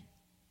buffet?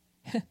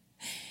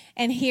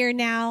 And here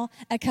now,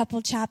 a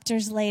couple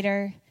chapters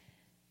later,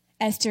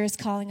 Esther is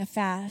calling a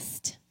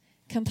fast.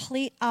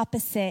 Complete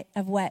opposite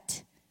of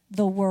what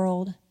the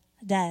world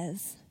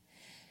does.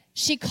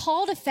 She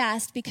called a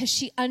fast because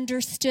she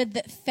understood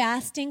that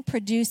fasting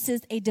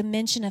produces a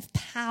dimension of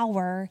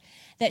power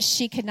that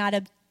she could not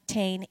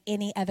obtain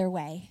any other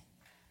way.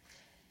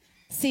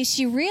 See,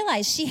 she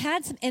realized she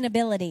had some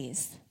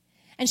inabilities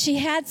and she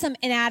had some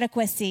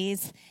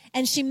inadequacies,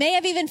 and she may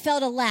have even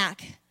felt a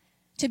lack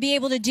to be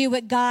able to do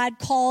what God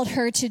called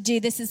her to do.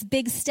 This is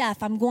big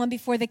stuff. I'm going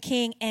before the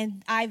king,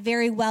 and I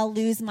very well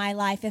lose my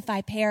life. If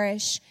I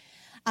perish,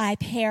 I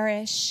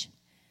perish.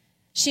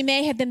 She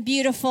may have been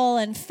beautiful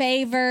and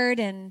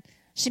favored, and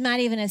she might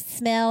even have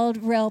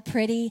smelled real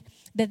pretty,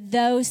 but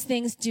those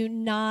things do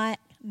not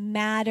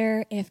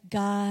matter if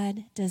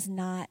God does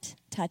not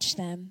touch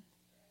them.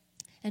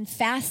 And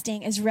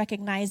fasting is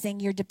recognizing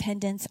your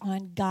dependence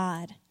on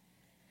God,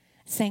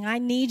 saying, I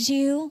need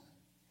you.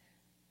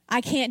 I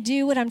can't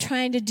do what I'm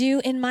trying to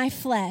do in my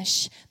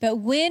flesh. But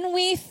when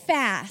we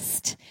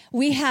fast,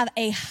 we have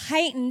a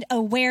heightened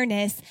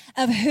awareness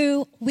of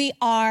who we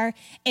are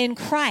in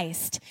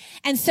Christ.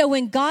 And so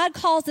when God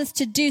calls us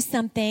to do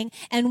something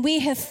and we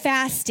have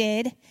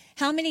fasted,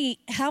 how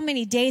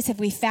many days have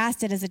we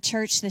fasted as a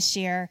church this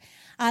year?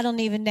 I don't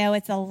even know.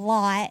 It's a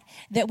lot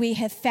that we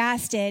have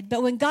fasted.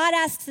 But when God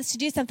asks us to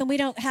do something, we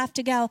don't have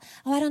to go,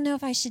 oh, I don't know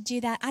if I should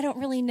do that. I don't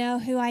really know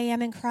who I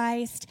am in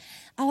Christ.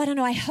 Oh, I don't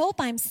know. I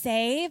hope I'm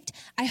saved.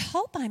 I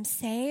hope I'm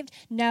saved.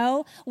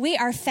 No, we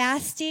are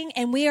fasting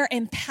and we are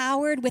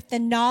empowered with the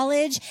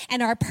knowledge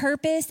and our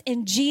purpose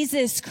in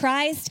Jesus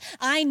Christ.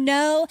 I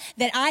know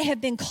that I have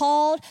been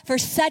called for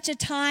such a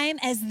time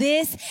as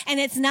this,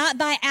 and it's not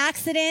by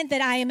accident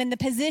that I am in the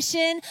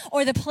position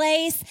or the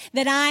place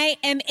that I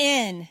am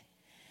in.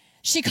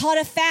 She called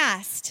a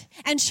fast.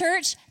 And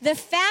church, the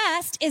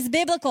fast is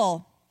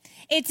biblical.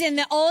 It's in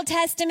the Old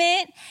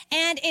Testament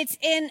and it's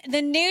in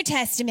the New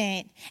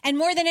Testament. And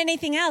more than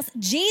anything else,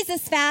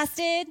 Jesus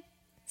fasted.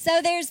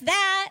 So there's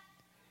that,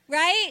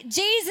 right?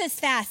 Jesus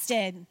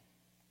fasted.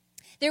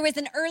 There was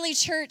an early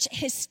church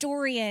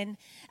historian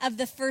of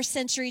the first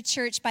century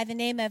church by the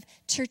name of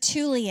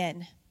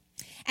Tertullian.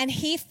 And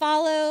he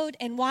followed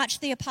and watched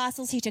the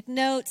apostles. He took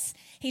notes.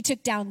 He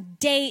took down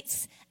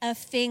dates of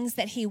things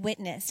that he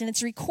witnessed. And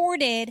it's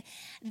recorded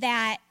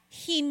that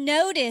he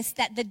noticed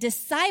that the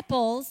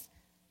disciples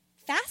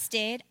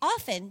fasted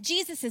often.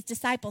 Jesus'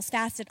 disciples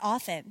fasted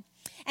often.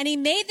 And he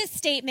made the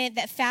statement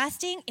that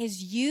fasting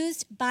is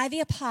used by the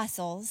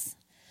apostles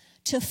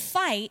to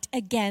fight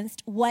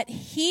against what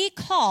he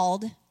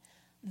called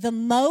the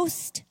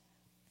most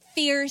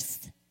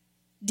fierce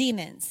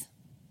demons.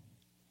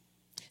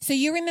 So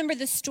you remember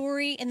the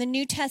story in the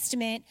New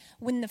Testament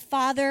when the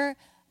Father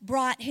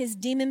brought his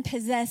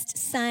demon-possessed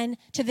son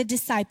to the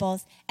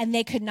disciples and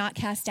they could not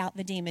cast out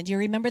the demon. Do you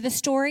remember the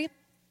story?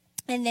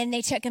 And then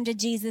they took him to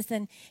Jesus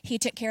and he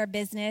took care of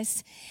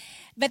business.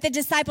 But the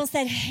disciples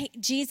said, hey,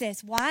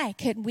 Jesus, why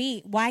couldn't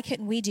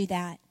we do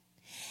that?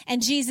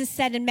 And Jesus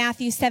said in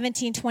Matthew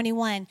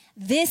 17:21,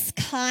 this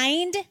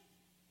kind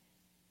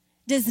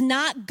does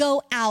not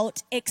go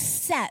out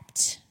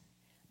except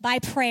by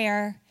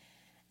prayer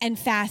and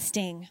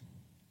fasting.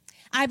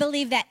 I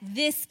believe that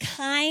this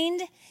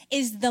kind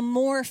is the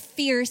more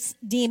fierce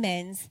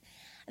demons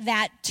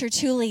that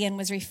Tertullian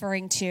was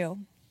referring to.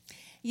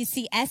 You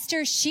see,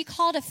 Esther, she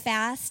called a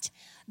fast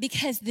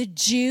because the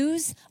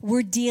Jews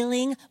were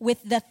dealing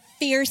with the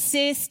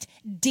fiercest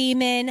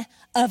demon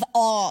of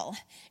all.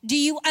 Do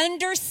you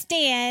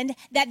understand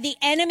that the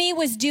enemy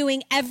was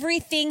doing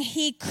everything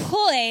he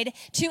could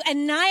to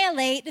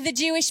annihilate the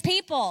Jewish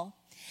people?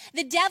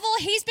 The devil,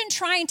 he's been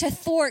trying to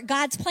thwart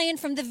God's plan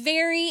from the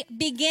very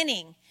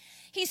beginning.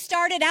 He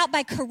started out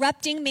by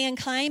corrupting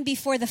mankind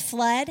before the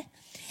flood.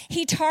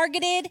 He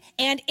targeted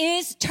and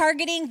is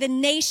targeting the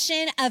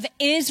nation of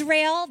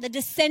Israel, the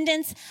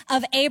descendants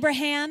of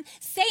Abraham.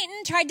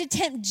 Satan tried to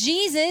tempt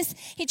Jesus.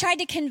 He tried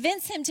to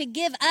convince him to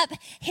give up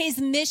his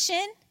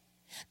mission.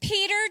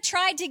 Peter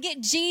tried to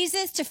get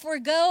Jesus to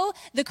forego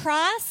the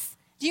cross.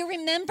 Do you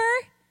remember?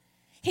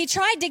 He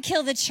tried to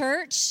kill the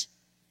church.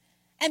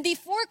 And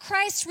before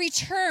Christ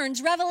returns,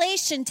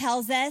 Revelation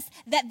tells us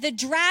that the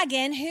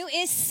dragon, who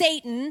is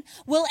Satan,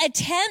 will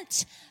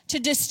attempt to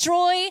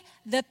destroy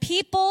the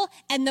people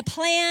and the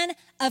plan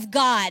of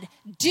God.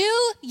 Do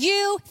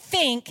you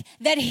think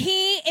that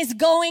he is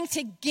going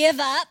to give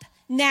up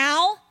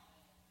now?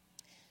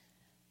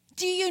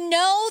 Do you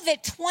know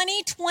that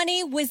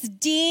 2020 was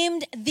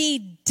deemed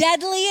the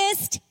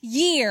deadliest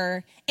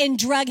year in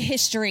drug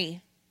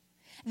history?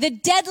 The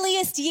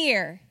deadliest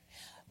year,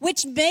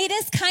 which made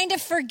us kind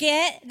of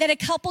forget that a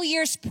couple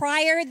years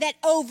prior that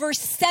over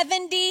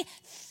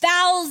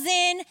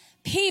 70,000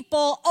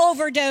 people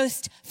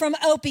overdosed from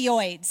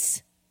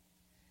opioids.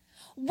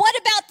 What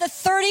about the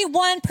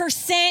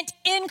 31%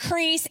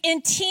 increase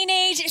in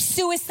teenage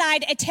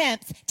suicide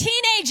attempts?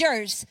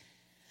 Teenagers,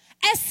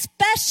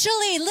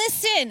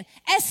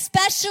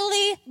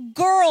 especially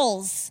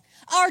girls,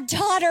 our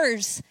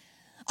daughters,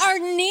 our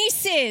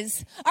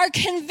nieces are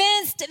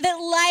convinced that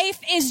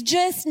life is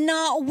just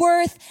not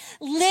worth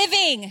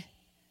living.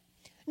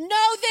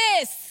 Know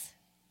this,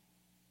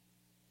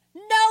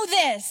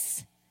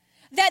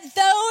 that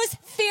those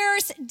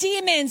fierce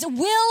demons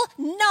will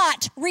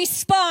not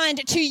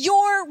respond to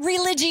your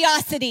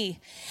religiosity.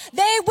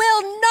 They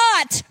will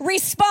not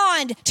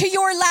respond to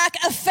your lack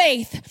of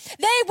faith.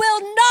 They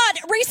will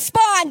not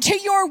respond to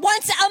your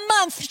once a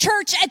month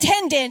church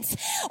attendance,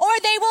 or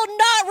they will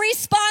not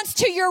respond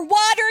to your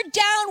watered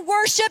down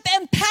worship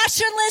and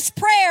passionless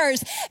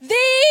prayers.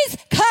 These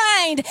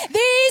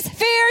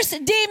fierce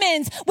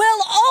demons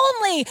will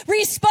only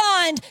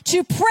respond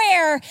to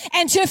prayer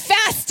and to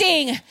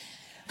fasting.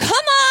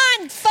 Come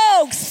on,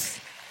 folks.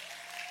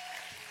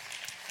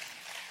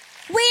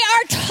 We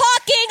are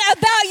talking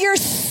about your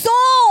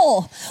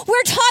soul.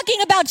 We're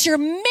talking about your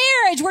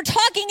marriage. We're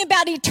talking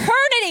about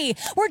eternity.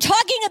 We're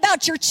talking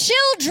about your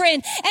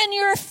children and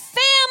your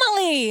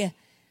family.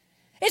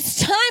 It's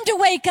time to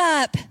wake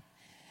up.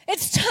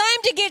 It's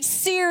time to get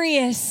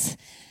serious.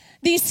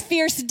 These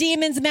fierce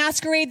demons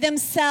masquerade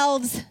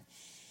themselves.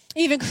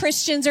 Even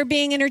Christians are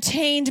being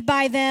entertained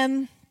by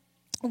them.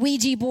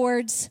 Ouija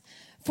boards,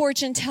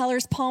 fortune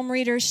tellers, palm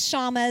readers,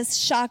 shamas,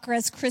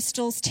 chakras,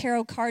 crystals,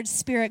 tarot cards,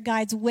 spirit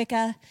guides,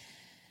 Wicca,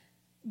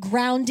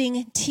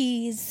 grounding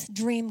teas,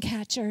 dream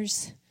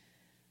catchers.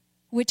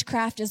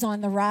 Witchcraft is on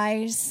the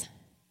rise.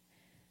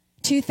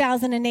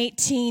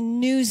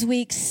 2018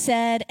 Newsweek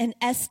said an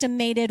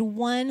estimated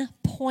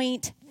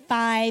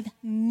 1.5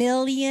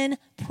 million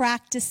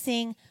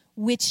practicing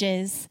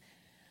witches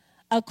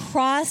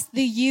across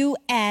the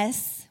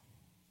U.S.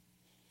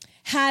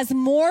 has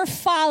more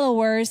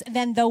followers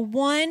than the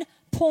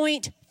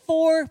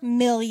 1.4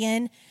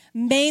 million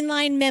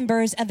mainline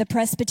members of the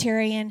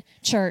Presbyterian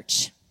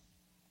Church.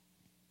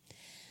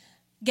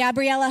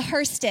 Gabriella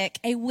Herstick,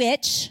 a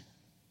witch,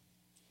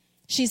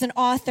 she's an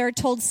author,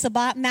 told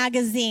Sabbat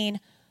magazine,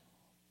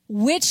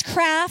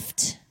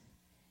 witchcraft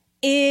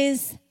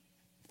is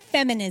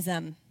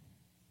feminism.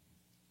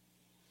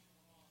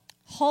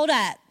 Hold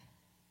up.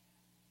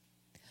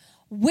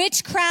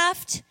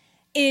 Witchcraft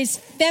is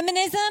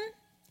feminism,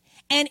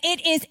 and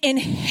it is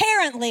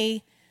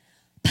inherently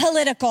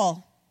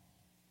political.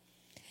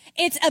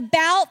 It's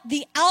about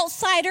the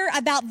outsider,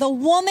 about the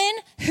woman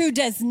who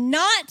does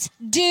not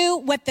do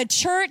what the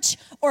church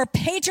or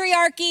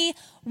patriarchy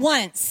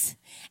wants.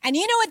 And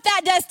you know what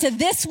that does to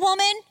this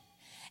woman?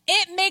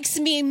 It makes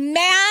me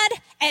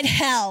mad at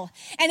hell.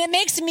 And it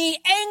makes me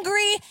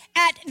angry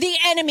at the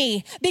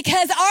enemy,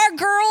 because our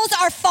girls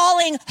are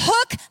falling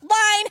hook,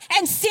 line,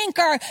 and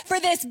sinker for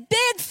this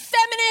big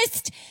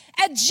feminist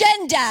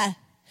agenda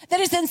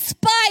that is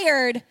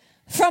inspired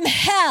from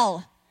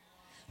hell.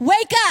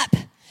 Wake up.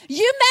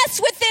 You mess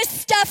with this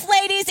stuff,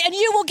 ladies, and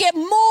you will get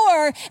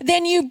more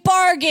than you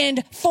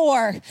bargained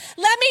for.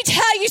 Let me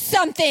tell you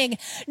something.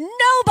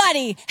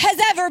 Nobody has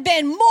ever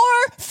been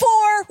more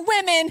for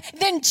women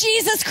than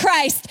Jesus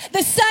Christ,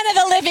 the Son of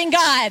the living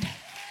God.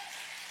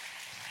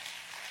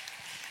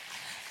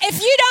 If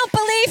you don't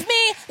believe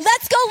me,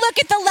 let's go look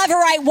at the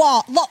Levirate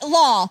law.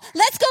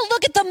 Let's go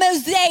look at the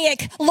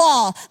Mosaic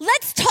law.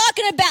 Let's talk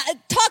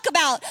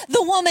about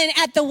the woman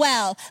at the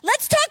well.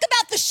 Let's talk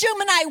about the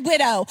Shunammite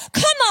widow.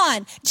 Come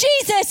on,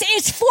 Jesus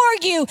is for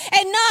you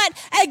and not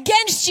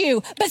against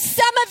you. But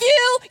some of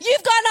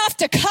you've gone off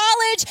to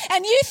college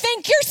and you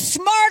think you're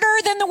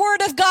smarter than the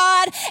Word of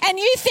God, and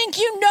you think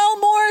you know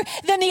more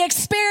than the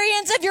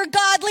experience of your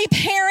godly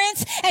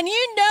parents, and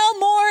you know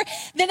more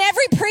than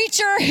every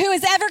preacher who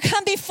has ever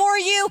come before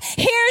you.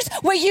 Here's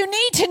what you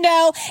need to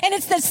know, and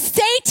it's that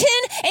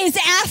Satan is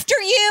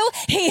after you.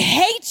 He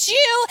hates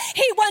you.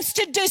 He wants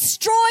to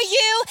destroy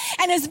you.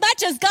 And as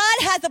much as God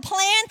has a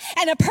plan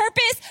and a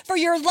purpose for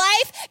your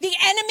life, the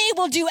enemy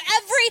will do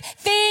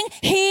everything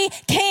he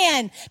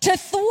can to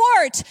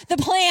thwart the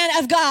plan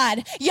of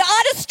God. You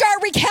ought to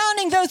start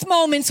recounting those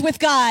moments with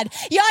God.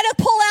 You ought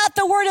to pull out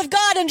the Word of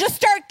God and just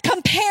start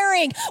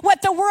comparing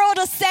what the world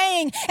is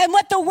saying and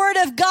what the Word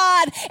of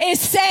God is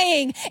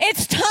saying.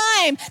 It's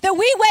time that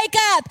we wake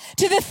up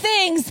to the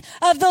things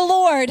of the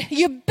Lord.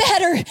 You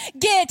better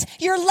get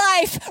your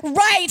life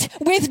right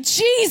with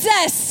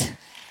Jesus.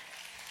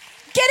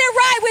 Get it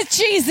right with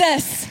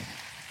Jesus.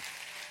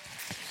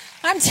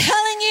 I'm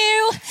telling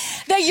you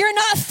that you're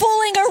not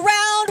fooling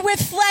around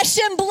with flesh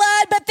and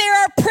blood, but there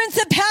are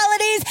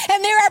principalities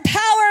and there are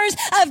powers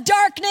of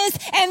darkness,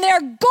 and their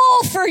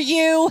goal for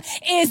you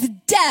is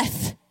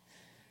death.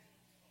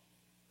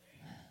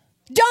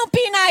 Don't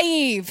be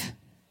naive.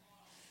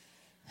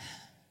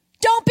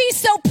 Don't be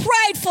so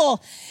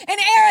prideful and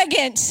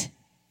arrogant.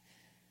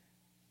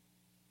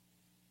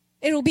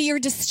 It'll be your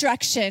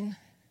destruction.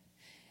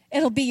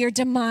 It'll be your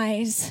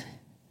demise.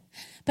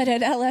 But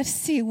at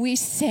LFC, we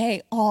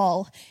say,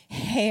 all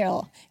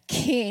hail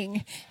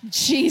King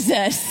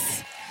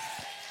Jesus.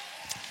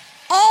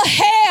 All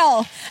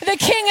hail the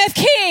King of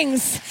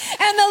Kings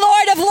and the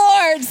Lord of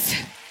Lords.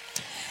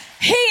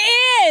 He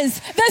is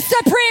the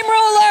supreme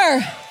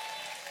ruler.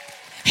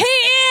 He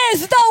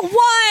is the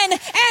one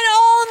and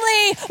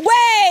only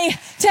way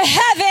to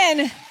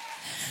heaven.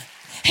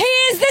 He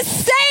is the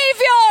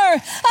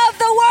Savior of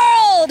the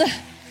world.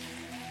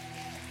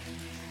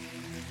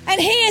 And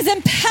He is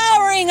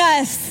empowering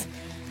us.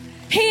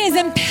 He is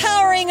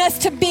empowering us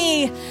to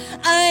be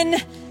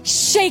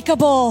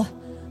unshakable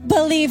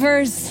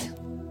believers.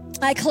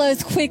 I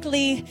close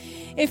quickly.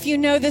 If you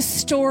know the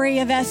story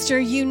of Esther,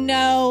 you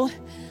know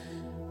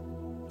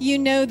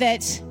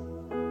that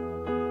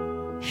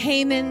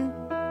Haman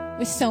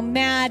was so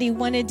mad he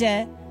wanted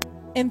to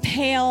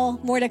impale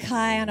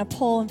Mordecai on a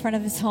pole in front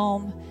of his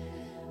home.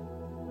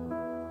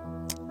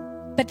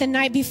 But the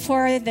night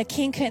before, the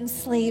king couldn't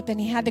sleep,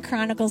 and he had the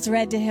chronicles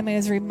read to him. He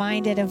was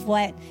reminded of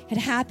what had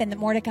happened, that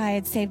Mordecai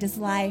had saved his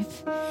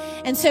life.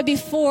 And so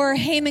before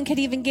Haman could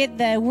even get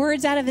the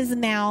words out of his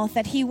mouth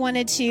that he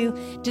wanted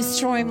to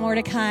destroy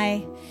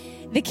Mordecai,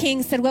 the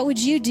king said, what would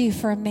you do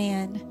for a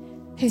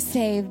man who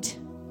saved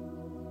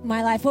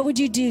my life? What would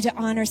you do to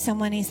honor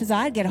someone? He says,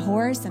 I'd get a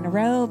horse and a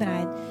robe, and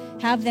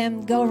I'd have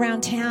them go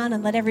around town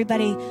and let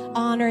everybody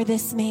honor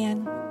this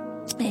man.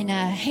 And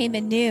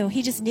Haman knew.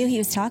 He just knew he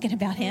was talking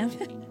about him.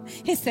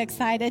 He's so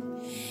excited.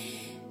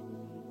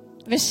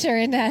 But sure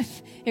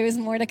enough, it was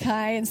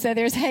Mordecai. And so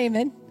there's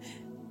Haman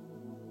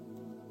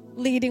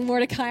leading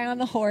Mordecai on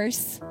the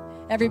horse.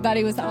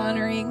 Everybody was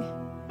honoring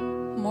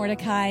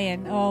Mordecai.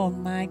 And oh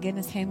my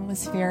goodness, Haman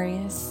was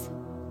furious.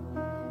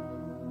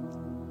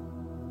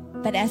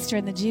 But Esther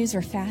and the Jews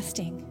were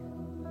fasting.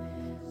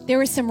 There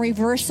were some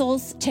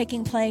reversals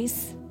taking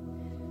place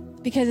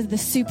because of the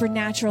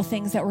supernatural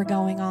things that were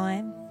going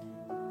on.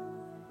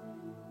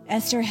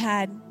 Esther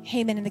had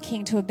Haman and the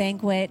king to a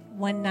banquet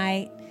one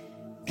night,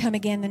 come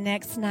again the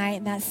next night,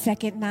 and that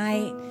second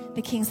night,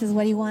 the king says,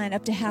 what do you want?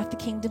 Up to half the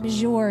kingdom is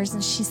yours.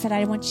 And she said,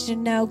 I want you to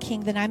know,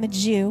 king, that I'm a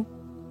Jew,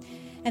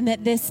 and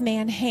that this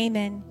man,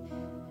 Haman,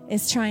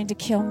 is trying to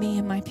kill me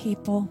and my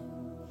people.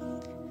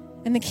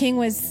 And the king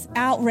was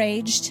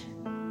outraged,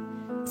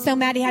 so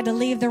mad he had to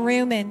leave the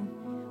room. And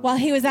while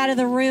he was out of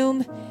the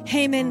room,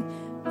 Haman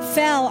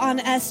fell on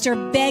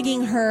Esther,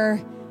 begging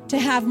her to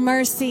have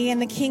mercy.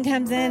 And the king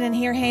comes in, and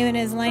here Haman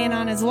is laying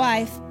on his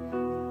wife.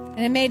 And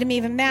it made him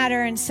even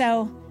madder. And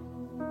so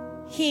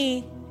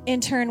he, in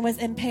turn, was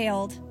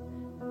impaled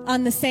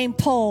on the same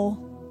pole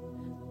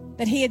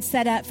that he had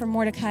set up for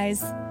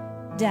Mordecai's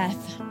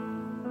death.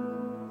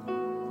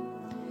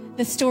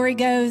 The story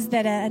goes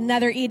that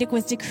another edict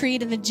was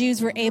decreed, and the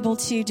Jews were able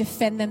to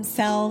defend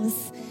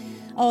themselves.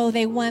 Oh,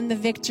 they won the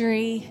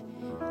victory.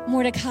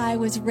 Mordecai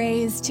was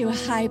raised to a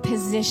high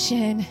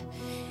position,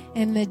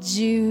 and the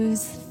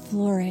Jews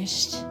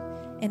flourished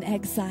in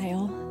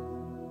exile.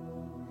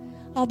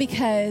 All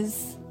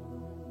because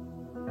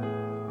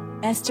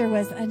Esther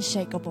was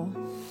unshakable.